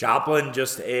Joplin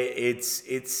just,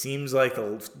 it seems like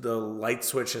the light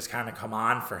switch has kind of come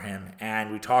on for him.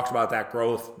 And we talked about that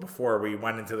growth before we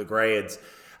went into the grades.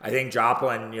 I think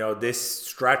Joplin, this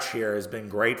stretch here has been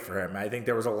great for him. I think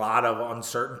there was a lot of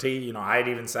uncertainty. I had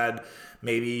even said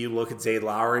maybe you look at Zayd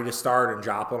Lowry to start and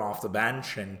Joplin off the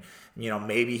bench, and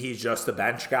maybe he's just a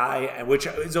bench guy, which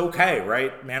is okay,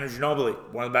 right? Manu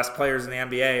Ginobili, one of the best players in the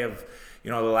NBA of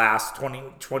the last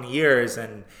 20 years,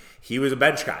 and he was a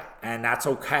bench guy, and that's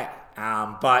okay.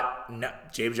 But no,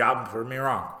 James Joplin proved me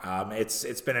wrong.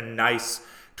 It's been nice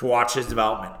to watch his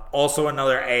development. Also,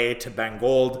 another A to Ben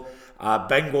Gold.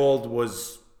 Ben Gold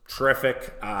was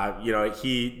terrific.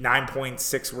 He 9 points,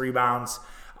 6 rebounds.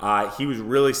 He was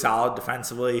really solid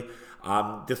defensively.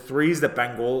 The threes that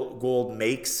Ben Gold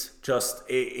makes,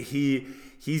 he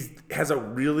has a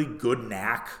really good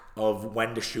knack of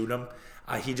when to shoot them.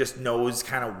 He just knows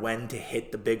kind of when to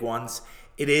hit the big ones.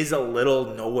 It is a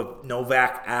little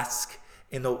Novak-esque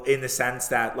in the sense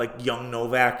that, like, young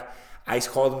Novak, I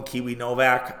called him Kiwi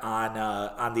Novak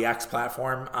on the X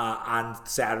platform on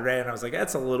Saturday, and I was like,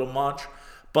 that's a little much.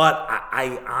 But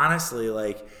I honestly,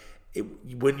 like,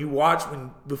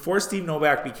 before Steve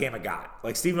Novak became a guy,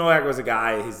 like, Steve Novak was a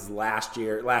guy his last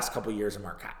couple years in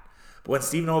Marquette. But when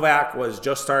Steve Novak was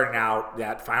just starting out,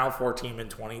 that Final Four team in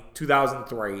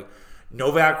 2003,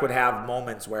 Novak would have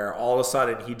moments where all of a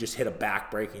sudden he just hit a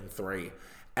back-breaking 3.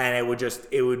 And it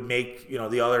would make,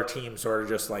 the other team sort of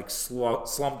just like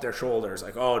slump their shoulders.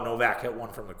 Like, oh, Novak hit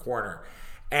one from the corner.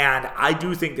 And I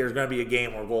do think there's going to be a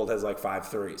game where Gold has like 5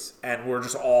 threes. And we're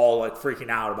just all like freaking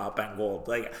out about Ben Gold.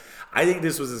 Like, I think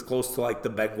this was as close to like the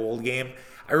Ben Gold game.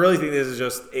 I really think this is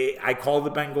just, I call it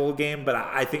the Ben Gold game, but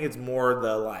I think it's more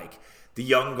the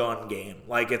young gun game.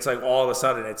 Like, it's like all of a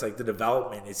sudden, it's like the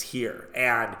development is here.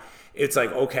 And it's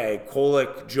like, okay,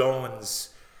 Kolek, Jones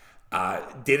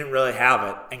didn't really have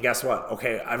it, and guess what?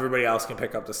 Okay, everybody else can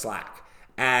pick up the slack,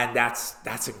 and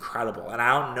that's incredible. And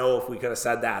I don't know if we could have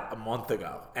said that a month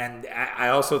ago. And I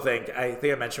also think I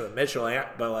mentioned with Mitchell,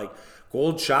 but like,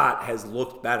 Gold's shot has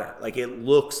looked better. Like, it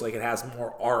looks like it has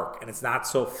more arc, and it's not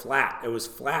so flat. It was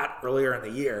flat earlier in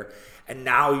the year, and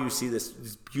now you see this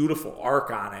beautiful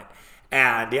arc on it.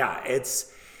 And yeah,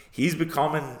 he's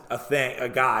becoming a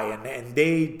guy, and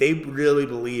they really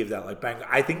believe that, like,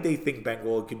 I think they think Ben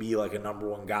Gold could be like a number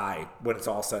 1 guy when it's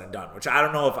all said and done, which I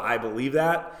don't know if I believe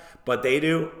that, but they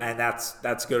do, and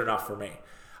that's good enough for me.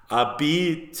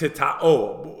 B to top.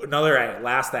 Oh, another A,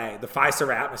 last A, the 5-serve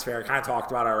atmosphere. I kind of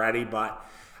talked about it already, but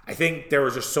I think there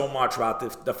was just so much about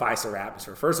the Fiserv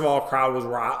atmosphere. First of all, crowd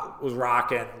was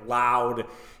rocking, loud.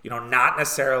 Not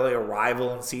necessarily a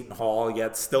rival in Seton Hall,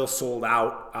 yet still sold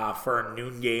out for a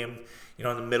noon game.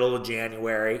 In the middle of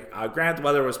January. Granted, the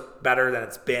weather was better than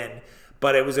it's been,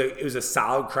 but it was a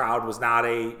solid crowd. Was not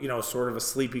a sort of a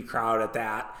sleepy crowd at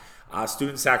that.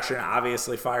 Student section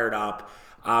obviously fired up.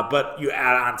 But you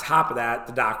add on top of that,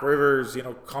 the Doc Rivers,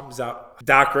 comes out.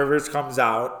 Doc Rivers comes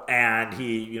out and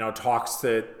he, talks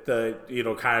to the,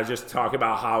 kind of just talk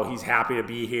about how he's happy to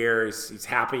be here. He's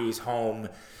happy he's home,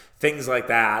 things like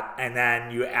that. And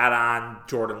then you add on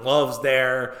Jordan Love's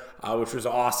there, which was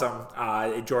awesome.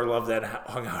 Jordan Love then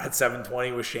hung out at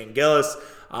 720 with Shane Gillis,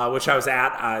 which I was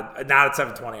at, not at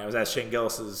 720. I was at Shane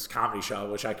Gillis's comedy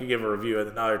show, which I could give a review at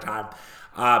another time.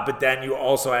 But then you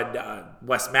also had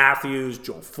Wes Matthews,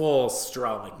 Joel Fultz,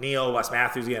 Jarrell McNeil. Wes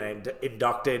Matthews getting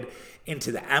inducted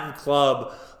into the M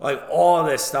Club. Like, all of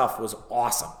this stuff was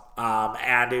awesome.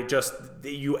 And it just,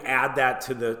 you add that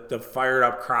to the fired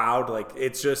up crowd. Like,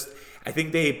 it's just, I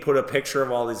think they put a picture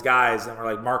of all these guys and were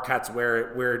like, Marquette's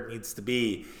where it needs to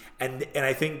be. And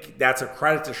I think that's a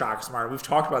credit to Shaka Smart. We've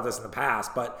talked about this in the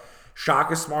past, but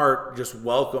Shaka Smart just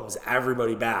welcomes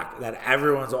everybody back, that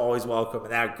everyone's always welcome,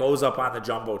 and that goes up on the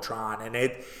Jumbotron.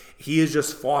 And he has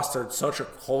just fostered such a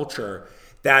culture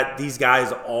that these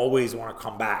guys always want to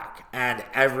come back. And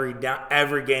every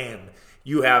game,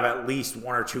 you have at least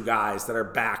one or two guys that are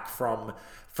back from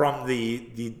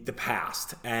the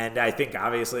past. And I think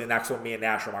obviously the next one being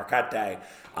National Marquette Day,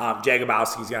 Jay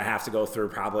Gabowski's going to have to go through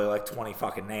probably like 20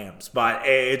 fucking names, but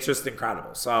it's just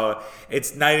incredible. So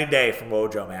it's night and day from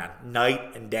Wojo, man.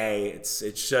 Night and day. It's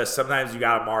just, sometimes you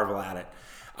got to marvel at it.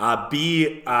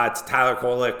 To Tyler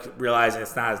Kolek realizing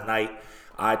it's not his night.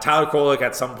 Tyler Kolek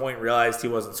at some point realized he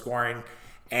wasn't scoring,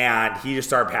 and he just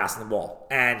started passing the ball.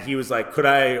 And he was like,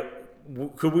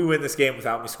 could we win this game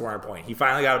without me scoring a point? He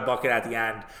finally got a bucket at the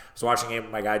end. I was watching a game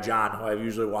with my guy John, who I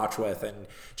usually watch with, and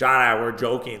John and I were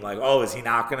joking like, "Oh, is he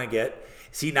not going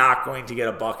to get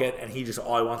a bucket?" And he just,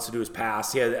 all he wants to do is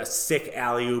pass. He had a sick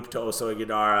alley oop to Oso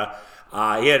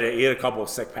Iguodala. He had a couple of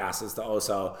sick passes to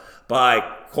Oso, but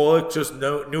like, Kolek just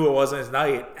knew it wasn't his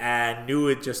night, and knew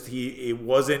it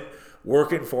wasn't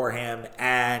working for him,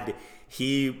 and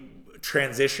he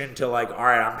transitioned to like, all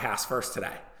right, I'm pass first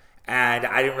today. And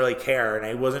I didn't really care, and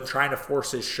I wasn't trying to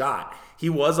force his shot. He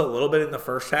was a little bit in the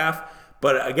first half,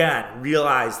 but again,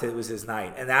 realized it was his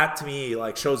night. And that, to me,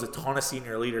 like, shows a ton of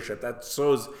senior leadership. That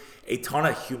shows a ton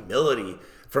of humility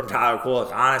from Tyler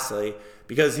Kolek, honestly,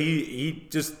 because he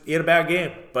had a bad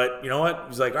game. But you know what? He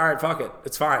was like, all right, fuck it.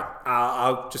 It's fine.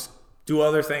 I'll just do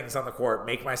other things on the court,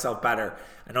 make myself better.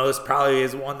 I know this probably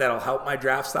is one that'll help my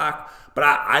draft stock, but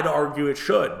I'd argue it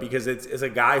should, because it's a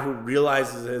guy who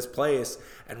realizes his place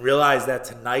and realized that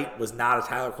tonight was not a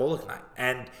Tyler Kolek night.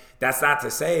 And that's not to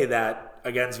say that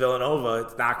against Villanova,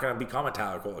 it's not going to become a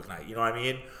Tyler Kolek night. You know what I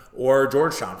mean? Or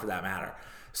Georgetown, for that matter.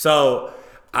 So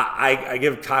I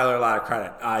give Tyler a lot of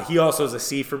credit. He also is a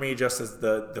C for me, just as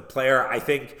the player. I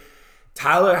think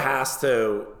Tyler has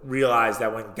to realize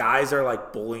that when guys are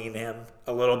like bullying him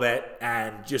a little bit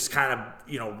and just kind of,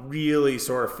 really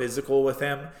sort of physical with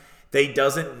him, they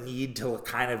doesn't need to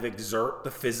kind of exert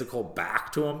the physical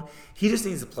back to him. He just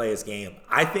needs to play his game.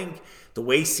 I think the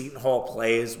way Seton Hall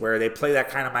plays, where they play that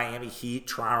kind of Miami Heat,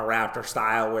 Toronto Raptor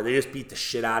style, where they just beat the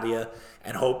shit out of you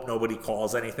and hope nobody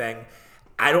calls anything,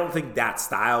 I don't think that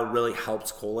style really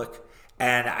helps Kolek.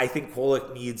 And I think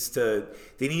Kolek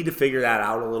they need to figure that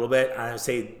out a little bit. I would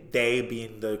say they,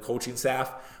 being the coaching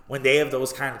staff, when they have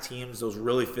those kind of teams, those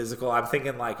really physical, I'm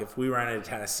thinking like if we ran into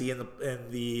Tennessee in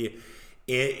the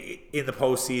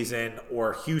postseason,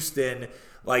 or Houston,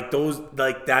 like those,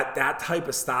 like that type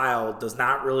of style does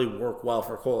not really work well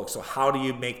for Kolek. So how do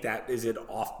you make that? Is it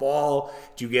off ball?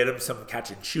 Do you get him some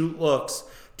catch and shoot looks?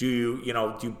 Do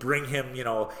you bring him,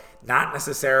 not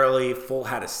necessarily full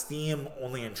head of steam,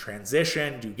 only in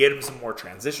transition? Do you get him some more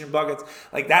transition buckets?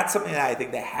 Like, that's something that I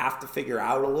think they have to figure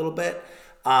out a little bit.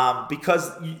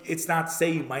 Because it's not to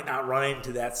say you might not run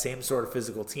into that same sort of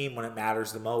physical team when it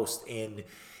matters the most in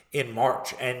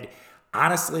March. And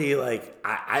honestly, like,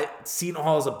 Seton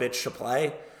Hall is a bitch to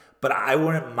play, but I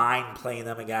wouldn't mind playing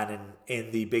them again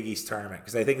in the Big East tournament,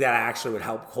 because I think that actually would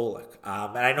help Kolek.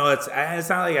 And I know it's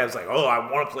not like I was like, oh,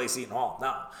 I want to play Seton Hall.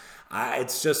 No,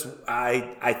 it's just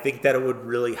I think that it would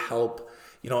really help,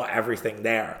 everything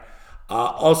there.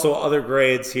 Also, other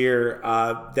grades here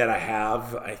that I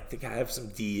have. I think I have some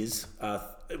D's.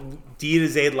 D to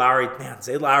Zayd Lowery. Man,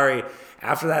 Zayd Lowery,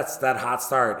 after that hot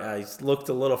start, he's looked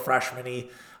a little freshman-y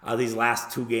these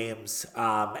last two games,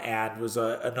 and was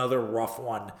another rough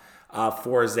one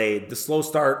for Zayd. The slow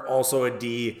start, also a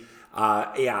D.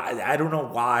 I don't know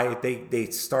why they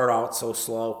start out so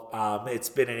slow. It's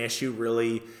been an issue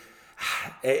really.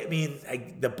 I mean,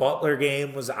 the Butler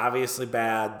game was obviously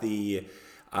bad. You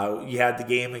had the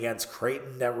game against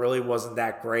Creighton that really wasn't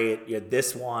that great. You had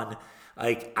this one.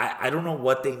 Like, I don't know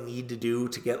what they need to do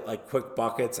to get, like, quick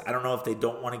buckets. I don't know if they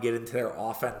don't want to get into their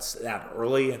offense that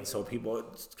early and so people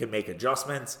can make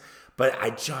adjustments. But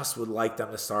I just would like them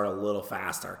to start a little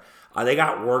faster. They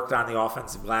got worked on the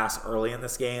offensive glass early in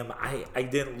this game. I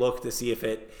didn't look to see if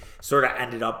it sort of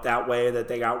ended up that way that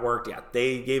they got worked. Yeah,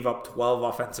 they gave up 12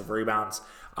 offensive rebounds.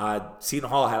 Seton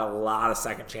Hall had a lot of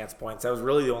second chance points. That was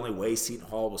really the only way Seton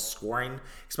Hall was scoring,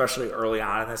 especially early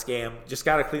on in this game. Just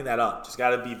got to clean that up. Just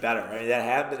got to be better. I mean, that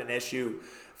had been an issue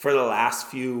for the last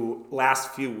few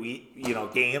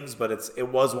games, but it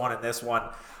was one in this one.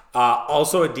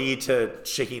 Also a D to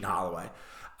Shaheen Holloway.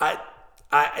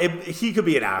 He could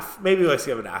be an F. Maybe let's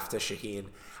give an F to Shaheen.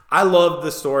 I love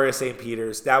the story of St.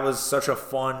 Peter's. That was such a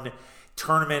fun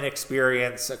tournament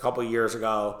experience a couple years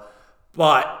ago.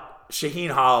 But Shaheen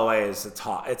Holloway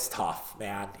it's tough,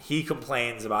 man. He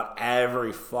complains about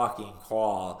every fucking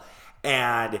call.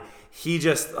 And he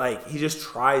just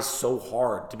tries so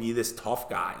hard to be this tough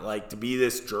guy, like to be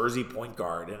this Jersey point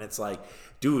guard. And it's like,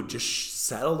 dude, just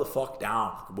settle the fuck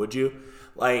down, would you?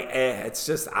 Like, it's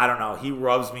just, I don't know. He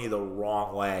rubs me the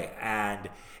wrong way. And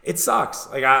it sucks.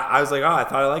 Like, I was like, oh, I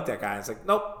thought I liked that guy. It's like,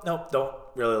 nope, don't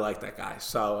really like that guy.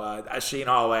 So, Shaheen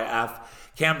Holloway,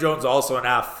 F. Cam Jones, also an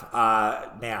F.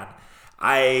 Man,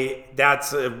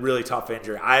 that's a really tough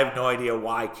injury. I have no idea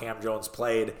why Cam Jones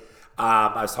played.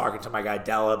 I was talking to my guy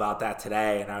Della about that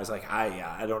today, and I was like,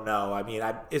 I don't know. I mean,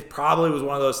 it probably was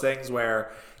one of those things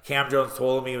where Cam Jones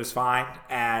told him he was fine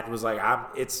and was like,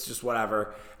 it's just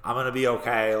whatever. I'm going to be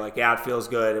okay. Like, yeah, it feels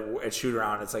good at shoot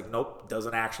around. It's like, nope,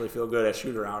 doesn't actually feel good at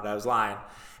shoot around. I was lying.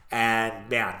 And,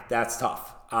 man, that's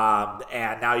tough.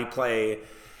 And now you play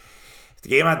the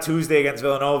game on Tuesday against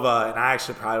Villanova, and I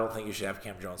actually probably don't think you should have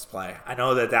Cam Jones play. I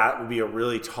know that would be a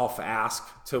really tough ask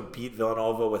to beat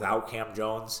Villanova without Cam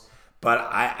Jones, but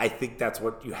I think that's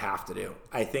what you have to do.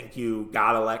 I think you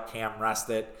got to let Cam rest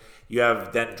it. You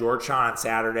have then Georgetown on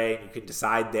Saturday, and you can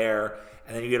decide there,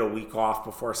 and then you get a week off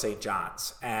before St.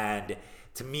 John's. And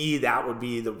to me, that would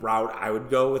be the route I would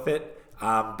go with it.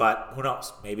 But who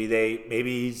knows? Maybe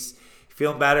he's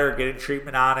feeling better, getting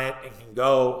treatment on it, and can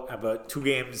go. But 2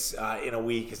 games in a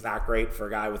week is not great for a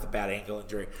guy with a bad ankle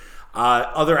injury.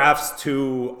 Other Fs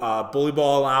to bully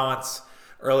ball allowance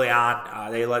early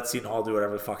on. They let Seton Hall do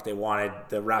whatever the fuck they wanted.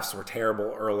 The refs were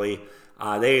terrible early.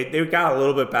 They got a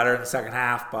little bit better in the second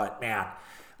half, but man,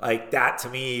 like that to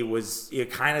me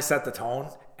it kind of set the tone,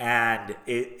 and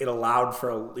it allowed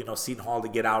for Seton Hall to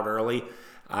get out early.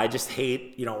 I just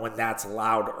hate when that's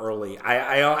allowed early.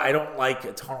 I don't like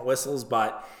a ton of whistles,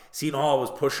 but Seton Hall was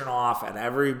pushing off at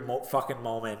every fucking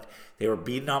moment. They were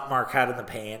beating up Marquette in the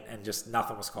paint, and just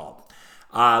nothing was called.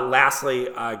 Lastly,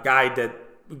 a guy that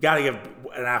we got to give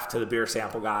an F to the beer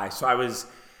sample guy. So I was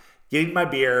getting my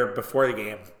beer before the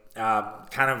game.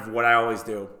 Kind of what I always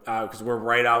do, because we're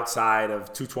right outside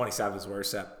of 227 is where we're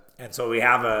set. And so we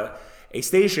have a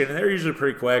station, and they're usually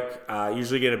pretty quick.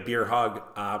 Usually get a beer hug.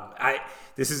 I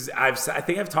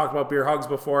think I've talked about beer hugs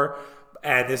before,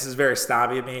 and this is very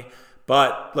snobby of me,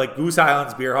 but like Goose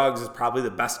Island's beer hugs is probably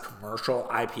the best commercial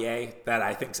IPA that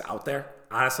I think's out there,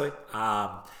 honestly.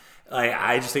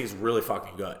 I just think it's really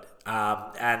fucking good.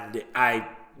 And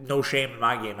no shame in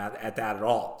my game at that at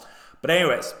all. But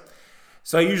anyways,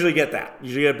 so I usually get that.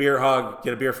 Usually get a beer hug,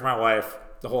 get a beer for my wife,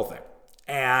 the whole thing.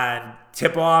 And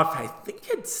tip off, I think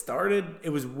it started,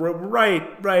 it was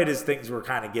right as things were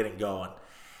kind of getting going.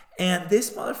 And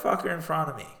this motherfucker in front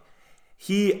of me,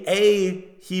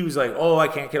 he was like, oh, I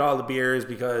can't get all the beers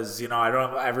because, I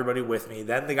don't have everybody with me.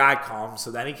 Then the guy comes,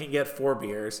 so then he can get 4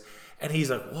 beers. And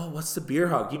he's like, whoa, what's the beer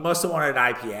hug? He must have wanted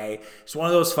an IPA. He's one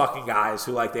of those fucking guys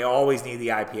who, like, they always need the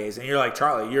IPAs. And you're like,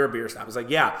 Charlie, you're a beer snob. I was like,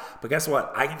 yeah, but guess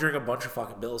what? I can drink a bunch of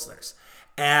fucking Pilsners.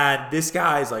 And this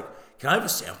guy's like, can I have a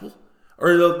sample?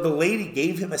 Or the lady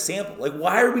gave him a sample. Like,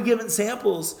 why are we giving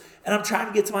samples? And I'm trying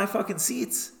to get to my fucking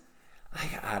seats.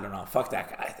 Like, I don't know. Fuck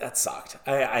that guy. That sucked.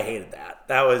 I hated that.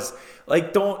 That was,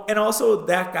 like, and also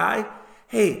that guy,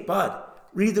 hey, bud,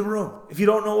 read the room. If you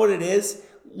don't know what it is,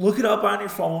 look it up on your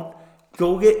phone.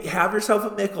 Go have yourself a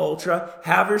Mick Ultra,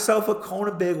 have yourself a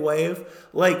Kona Big Wave.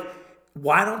 Like,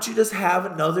 why don't you just have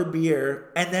another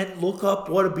beer and then look up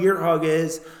what a beer hug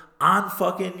is on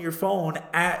fucking your phone,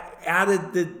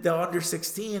 added the under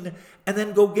 16, and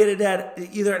then go get it at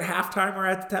either at halftime or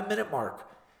at the 10-minute mark.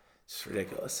 It's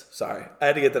ridiculous. Sorry. I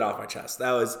had to get that off my chest.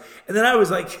 And then I was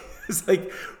like, it's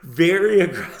like very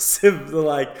aggressive to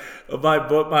like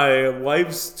my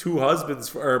wife's two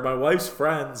husbands, or my wife's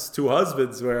friends' two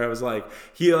husbands, where I was like,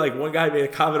 one guy made a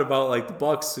comment about like the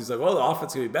Bucks. He's like, well, the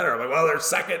offense gonna be better. I'm like, well, they're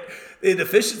second in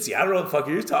efficiency. I don't know what the fuck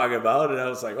you're talking about. And I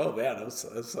was like, oh man, it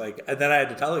was like, and then I had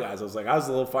to tell the guys, I was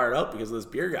a little fired up because of this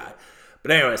beer guy.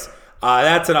 But anyways,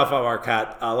 that's enough of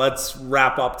Marquette. Let's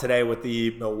wrap up today with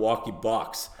the Milwaukee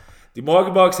Bucks. The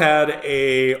Milwaukee Bucks had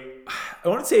I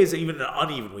wouldn't say it's even an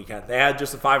uneven weekend. They had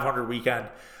just a 500 weekend.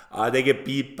 They get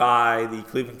beat by the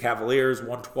Cleveland Cavaliers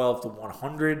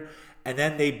 112-100. And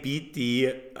then they beat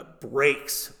the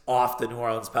brakes off the New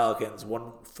Orleans Pelicans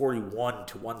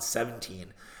 141-117.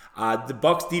 The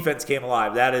Bucks defense came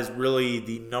alive. That is really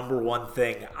the number one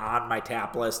thing on my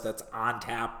tap list that's on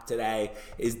tap today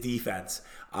is defense.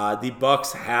 The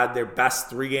Bucks had their best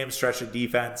 3-game stretch of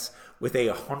defense with a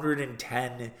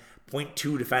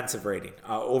 110.2 defensive rating,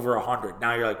 over 100.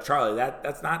 Now you're like, Charlie,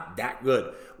 that's not that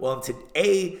good. Well,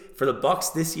 today for the Bucks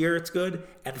this year, it's good,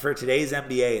 and for today's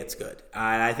NBA, it's good.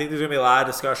 And I think there's gonna be a lot of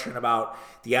discussion about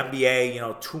the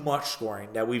NBA, too much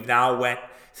scoring, that we've now went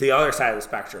to the other side of the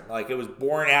spectrum. Like, it was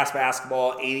boring ass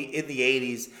basketball in the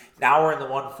 80s. Now we're in the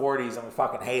 140s and we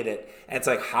fucking hate it. And it's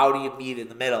like, how do you meet in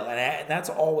the middle? And that's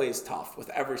always tough with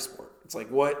every sport. It's like,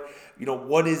 what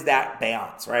is that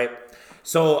balance, right?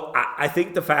 So I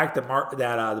think the fact that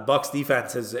the Bucks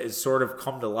defense has sort of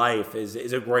come to life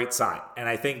is a great sign. And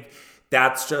I think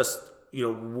that's just,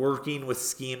 working with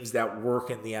schemes that work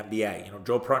in the NBA.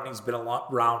 Joe Prunty's been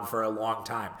around for a long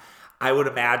time. I would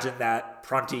imagine that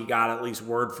Prunty got at least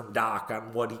word from Doc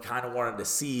on what he kind of wanted to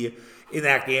see in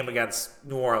that game against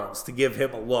New Orleans to give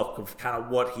him a look of kind of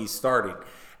what he's starting.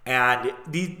 And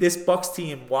this Bucks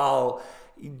team, while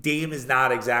Dame is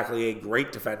not exactly a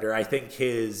great defender, I think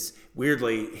his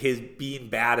being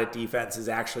bad at defense is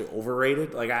actually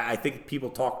overrated. Like, I think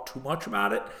people talk too much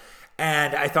about it.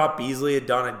 And I thought Beasley had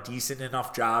done a decent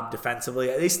enough job defensively.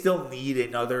 They still need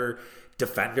another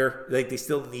defender. Like, they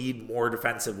still need more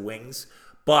defensive wings.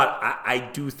 But I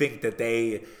do think that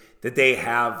they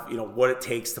have, what it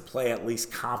takes to play at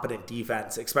least competent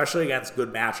defense, especially against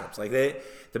good matchups. Like,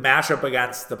 the matchup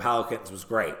against the Pelicans was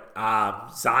great.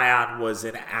 Zion was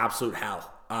in absolute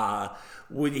hell.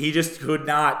 He just could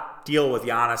not deal with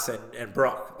Giannis and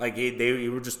Brook. Like, they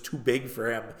were just too big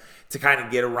for him to kind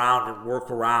of get around and work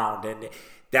around. And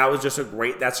that's just a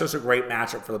great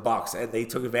matchup for the Bucks, and they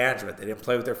took advantage of it. They didn't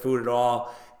play with their food at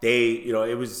all.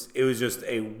 It was just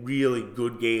a really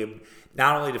good game,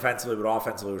 not only defensively but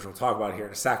offensively, which we'll talk about here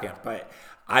in a second. But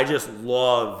I just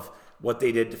love what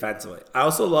they did defensively. I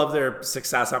also love their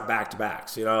success on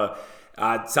back-to-backs.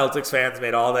 Celtics fans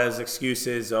made all those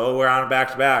excuses. Oh, we're on a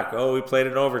back-to-back. Oh, we played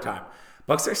in overtime.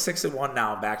 Bucks are 6-1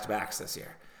 now in back-to-backs this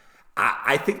year.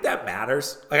 I think that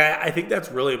matters. Like, I think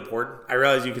that's really important. I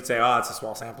realize you could say, oh, it's a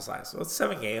small sample size. Well, it's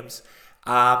 7 games.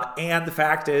 And the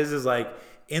fact is like,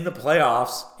 in the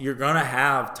playoffs, you're going to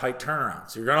have tight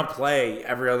turnarounds. You're going to play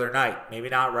every other night. Maybe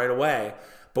not right away.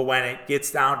 But when it gets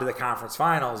down to the conference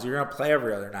finals, you're going to play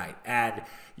every other night. And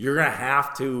you're going to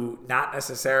have to not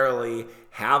necessarily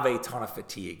have a ton of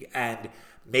fatigue and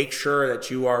make sure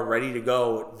that you are ready to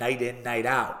go night in, night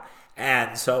out.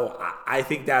 And so I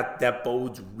think that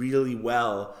bodes really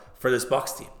well for this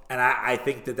Bucks team. And I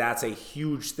think that that's a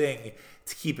huge thing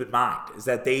to keep in mind, is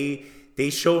that they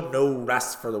show no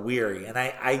rest for the weary. And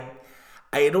I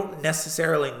don't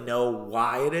necessarily know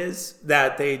why it is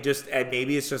that they just, and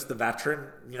maybe it's just the veteran,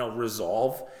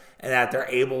 resolve, and that they're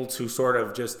able to sort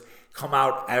of just come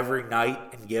out every night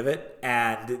and give it.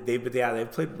 And they've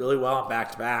played really well on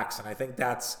back-to-backs. And I think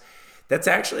that's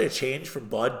actually a change from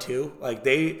Bud too. Like,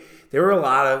 there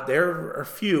were a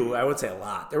few, I would say a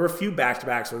lot. There were a few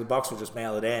back-to-backs where the Bucks would just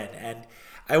mail it in. And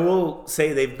I will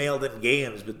say they've mailed in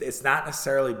games, but it's not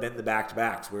necessarily been the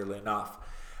back-to-backs, weirdly enough.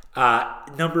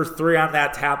 Number 3 on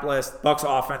that tap list, Bucks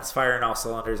offense firing all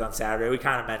cylinders on Saturday. We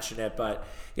kind of mentioned it, but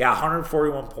yeah,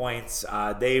 141 points.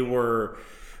 They were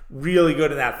really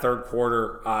good in that third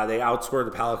quarter. They outscored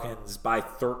the Pelicans by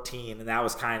 13, and that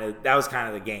was kind of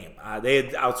the game. They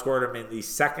had outscored them in the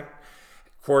second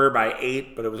quarter by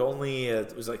 8, but it was only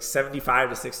it was like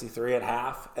 75-63 at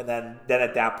half, and then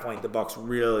at that point the Bucks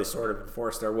really sort of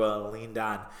enforced their will and leaned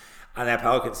on that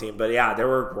Pelicans team. But yeah, there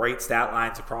were great stat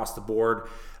lines across the board.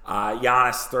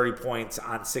 Giannis 30 points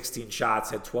on 16 shots,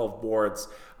 had 12 boards.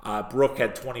 Brook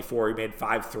had 24. He made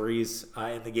 5 threes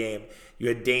in the game. You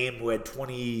had Dame, who had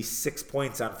 26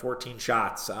 points on 14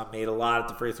 shots, made a lot at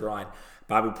the free throw line.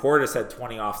 Bobby Portis had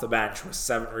 20 off the bench with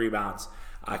 7 rebounds.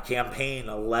 Campaign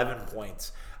 11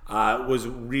 points. Was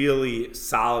really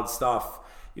solid stuff.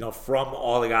 from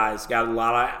all the guys. Got a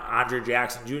lot of Andre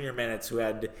Jackson Jr. minutes, who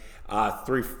had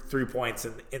three points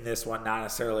in this one, not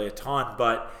necessarily a ton,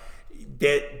 but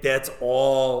that's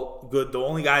all good. The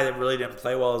only guy that really didn't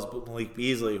play well is Malik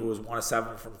Beasley, who was 1 of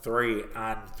 7 from 3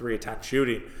 on 3 of 10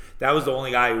 shooting. That was the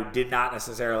only guy who did not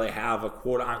necessarily have a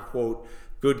quote-unquote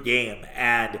good game.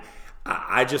 And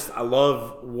I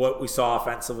love what we saw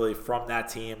offensively from that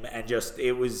team, and just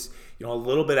it was a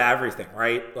little bit of everything,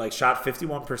 right? Like, shot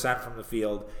 51% from the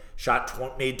field,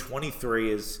 made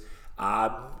 23s,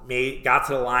 got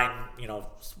to the line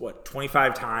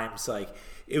 25 times. Like,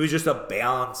 it was just a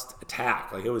balanced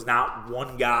attack. Like, it was not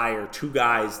one guy or two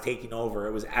guys taking over.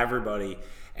 It was everybody.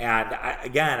 And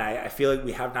I feel like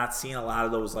we have not seen a lot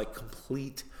of those like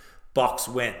complete Bucks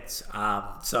wins.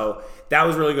 So that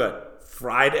was really good.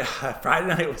 Friday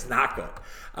night was not good.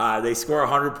 They score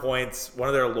 100 points, one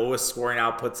of their lowest scoring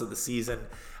outputs of the season.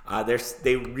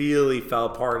 They really fell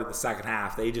apart in the second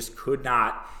half. They just could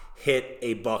not hit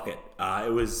a bucket.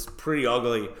 It was pretty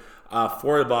ugly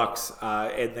for the Bucks,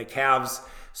 and the Cavs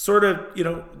sort of,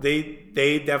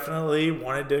 they definitely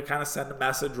wanted to kind of send a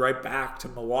message right back to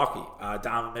Milwaukee.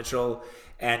 Donovan Mitchell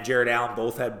and Jared Allen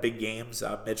both had big games.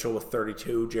 Mitchell with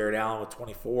 32, Jared Allen with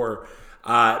 24.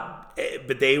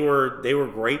 But they were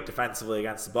great defensively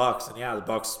against the Bucks, and the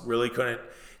Bucks really couldn't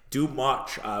do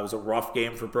much. It was a rough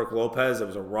game for Brook Lopez. It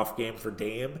was a rough game for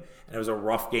Dame, and it was a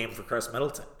rough game for Chris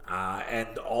Middleton.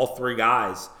 And all three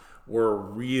guys were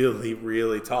really,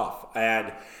 really tough.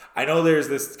 And I know there's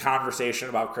this conversation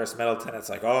about Chris Middleton. It's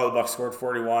like, the Bucks scored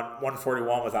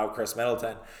 141 without Chris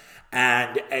Middleton.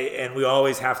 And we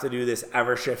always have to do this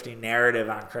ever-shifting narrative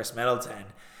on Chris Middleton.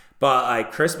 But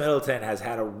like, Chris Middleton has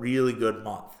had a really good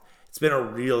month. It's been a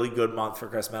really good month for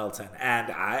Chris Middleton.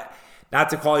 And not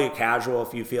to call you casual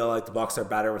if you feel like the Bucks are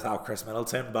better without Chris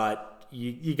Middleton, but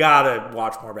you gotta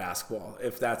watch more basketball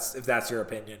if that's your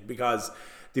opinion, because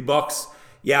the Bucks,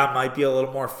 might be a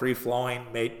little more free-flowing,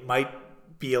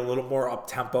 might be a little more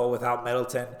up-tempo without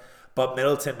Middleton, but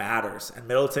Middleton matters, and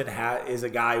Middleton is a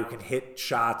guy who can hit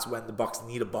shots when the Bucks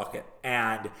need a bucket,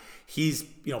 and he's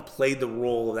played the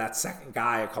role of that second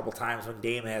guy a couple times when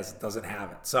Dame doesn't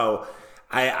have it. So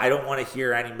I don't want to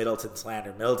hear any Middleton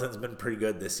slander. Middleton's been pretty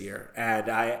good this year, and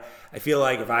I feel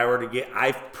like if I were to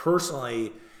I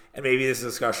personally, and maybe this is a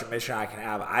discussion mission I can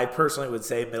have, I personally would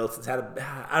say Middleton's had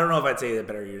I don't know if I'd say a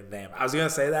better year than Dame. I was going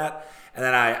to say that, and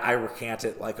then I recant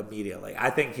it like immediately. I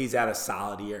think he's had a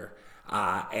solid year,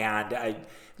 and I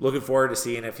looking forward to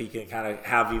seeing if he can kind of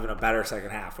have even a better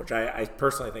second half, which I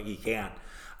personally think he can.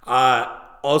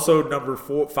 Also, number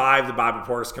 5, the Bobby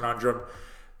Portis conundrum.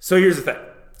 So here's the thing.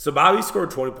 So Bobby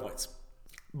scored 20 points,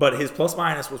 but his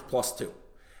plus-minus was +2.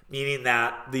 Meaning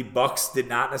that the Bucks did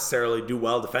not necessarily do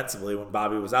well defensively when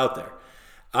Bobby was out there.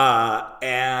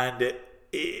 And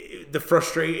he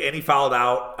fouled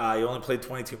out. He only played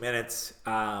 22 minutes.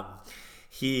 It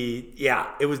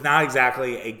was not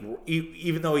exactly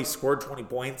even though he scored 20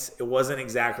 points, it wasn't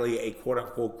exactly a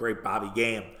quote-unquote great Bobby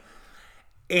game.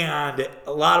 And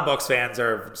a lot of Bucks fans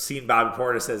are seeing Bobby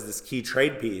Portis as this key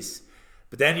trade piece.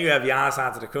 But then you have Giannis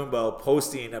Antetokounmpo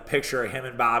posting a picture of him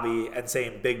and Bobby and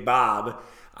saying Big Bob.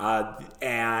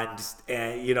 And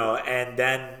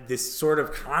then this sort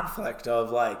of conflict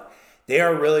of like, they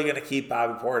are really going to keep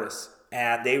Bobby Portis,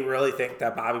 and they really think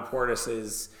that Bobby Portis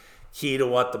is key to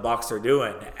what the Bucks are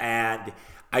doing. And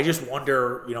I just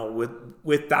wonder,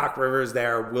 with Doc Rivers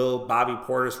there, will Bobby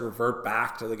Portis revert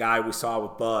back to the guy we saw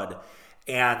with Bud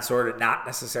and sort of not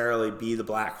necessarily be the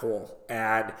black hole?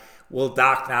 And will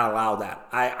Doc not allow that?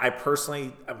 I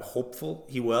personally am hopeful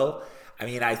he will. I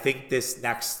mean, I think this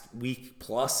next week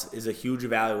plus is a huge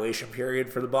evaluation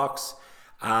period for the Bucks.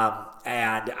 And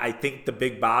I think the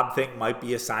Big Bob thing might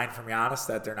be a sign from Giannis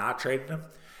that they're not trading him.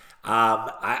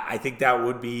 I think that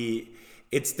would be,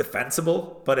 it's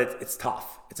defensible, but it's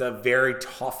tough. It's a very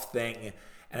tough thing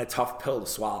and a tough pill to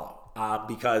swallow.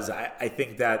 Because I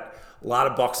think that a lot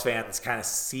of Bucks fans kind of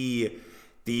see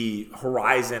the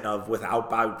horizon of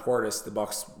without Bobby Portis, the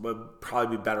Bucks would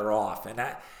probably be better off. And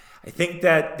I think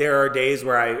that there are days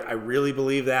where I really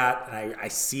believe that, and I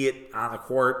see it on the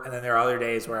court, and then there are other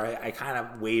days where I kind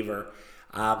of waver.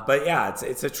 But yeah,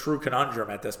 it's a true conundrum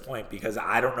at this point, because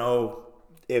I don't know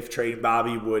if trading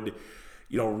Bobby would,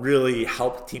 really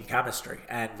help team chemistry.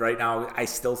 And right now, I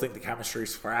still think the chemistry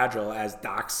is fragile as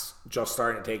Doc's just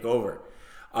starting to take over.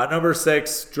 Number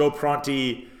 6, Joe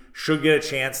Prunty should get a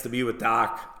chance to be with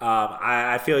Doc.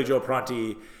 I feel like Joe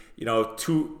Prunty,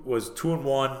 was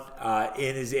 2-1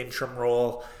 in his interim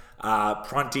role.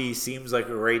 Prunty seems like a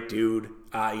great dude.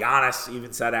 Giannis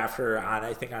even said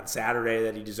on Saturday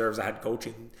that he deserves a head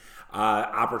coaching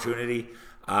opportunity.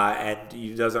 and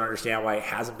he doesn't understand why he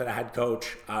hasn't been a head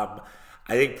coach.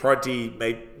 I think Prunty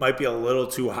might be a little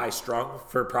too high strung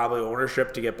for probably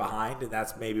ownership to get behind, and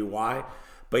that's maybe why.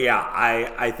 But yeah,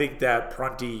 I think that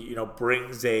Prunty,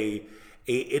 brings a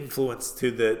influence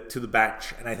to the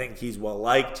bench, and I think he's well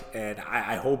liked, and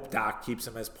I hope Doc keeps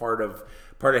him as part of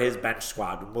his bench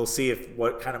squad. And we'll see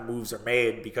what kind of moves are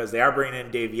made, because they are bringing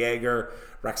in Dave Yeager.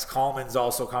 Rex Kallman's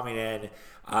also coming in.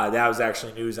 That was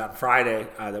actually news on Friday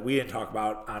that we didn't talk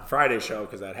about on Friday's show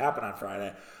because that happened on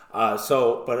Friday.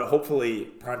 But hopefully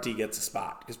Prunty gets a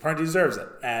spot, because Prunty deserves it.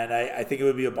 And I think it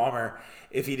would be a bummer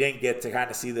if he didn't get to kind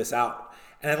of see this out.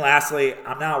 And then lastly,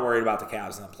 I'm not worried about the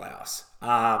Cavs in the playoffs.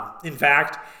 In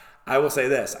fact, I will say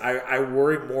this. I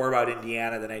worry more about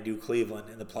Indiana than I do Cleveland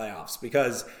in the playoffs,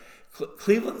 because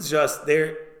Cleveland's just,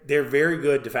 they're very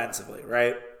good defensively,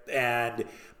 right?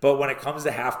 But when it comes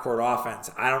to half-court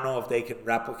offense, I don't know if they can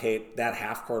replicate that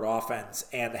half-court offense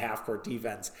and the half-court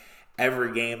defense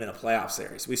every game in a playoff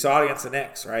series. We saw it against the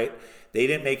Knicks, right? They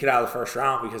didn't make it out of the first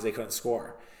round because they couldn't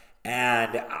score.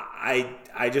 And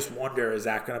I just wonder, is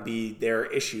that going to be their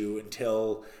issue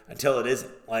until it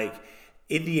isn't? Like,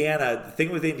 Indiana, the thing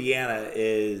with Indiana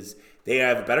is they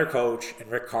have a better coach in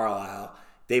Rick Carlisle.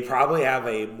 They probably have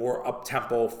a more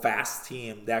up-tempo, fast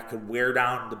team that could wear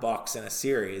down the Bucks in a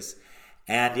series.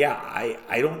 And yeah,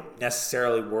 I don't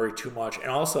necessarily worry too much. And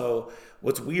also,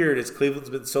 what's weird is Cleveland's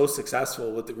been so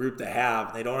successful with the group they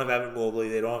have. They don't have Evan Mobley.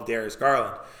 They don't have Darius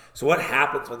Garland. So what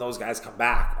happens when those guys come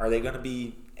back? Are they going to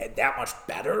be that much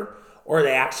better, or are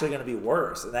they actually going to be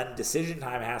worse? And then decision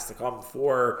time has to come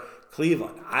for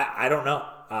Cleveland. I don't know.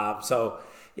 So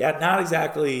yeah, not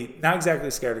exactly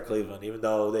scared of Cleveland, even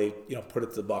though they put it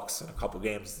to the Bucks in a couple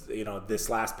games this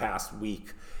past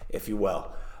week, if you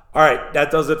will. All right,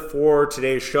 that does it for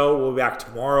today's show. We'll be back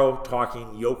tomorrow talking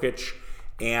Jokic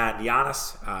and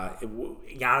Giannis.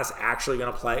 Giannis actually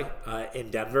going to play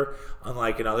in Denver,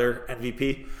 unlike another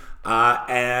MVP.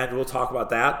 And we'll talk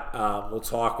about that. We'll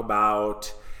talk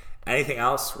about anything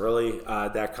else, really,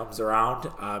 that comes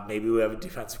around. Maybe we have a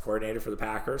defensive coordinator for the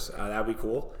Packers. That would be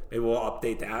cool. Maybe we'll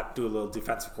update that, do a little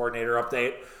defensive coordinator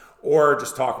update, or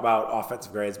just talk about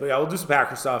offensive grades. But yeah, we'll do some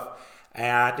Packer stuff.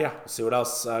 And yeah, we'll see what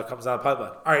else comes out of the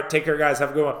pipeline. All right, take care, guys.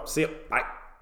 Have a good one. See you. Bye.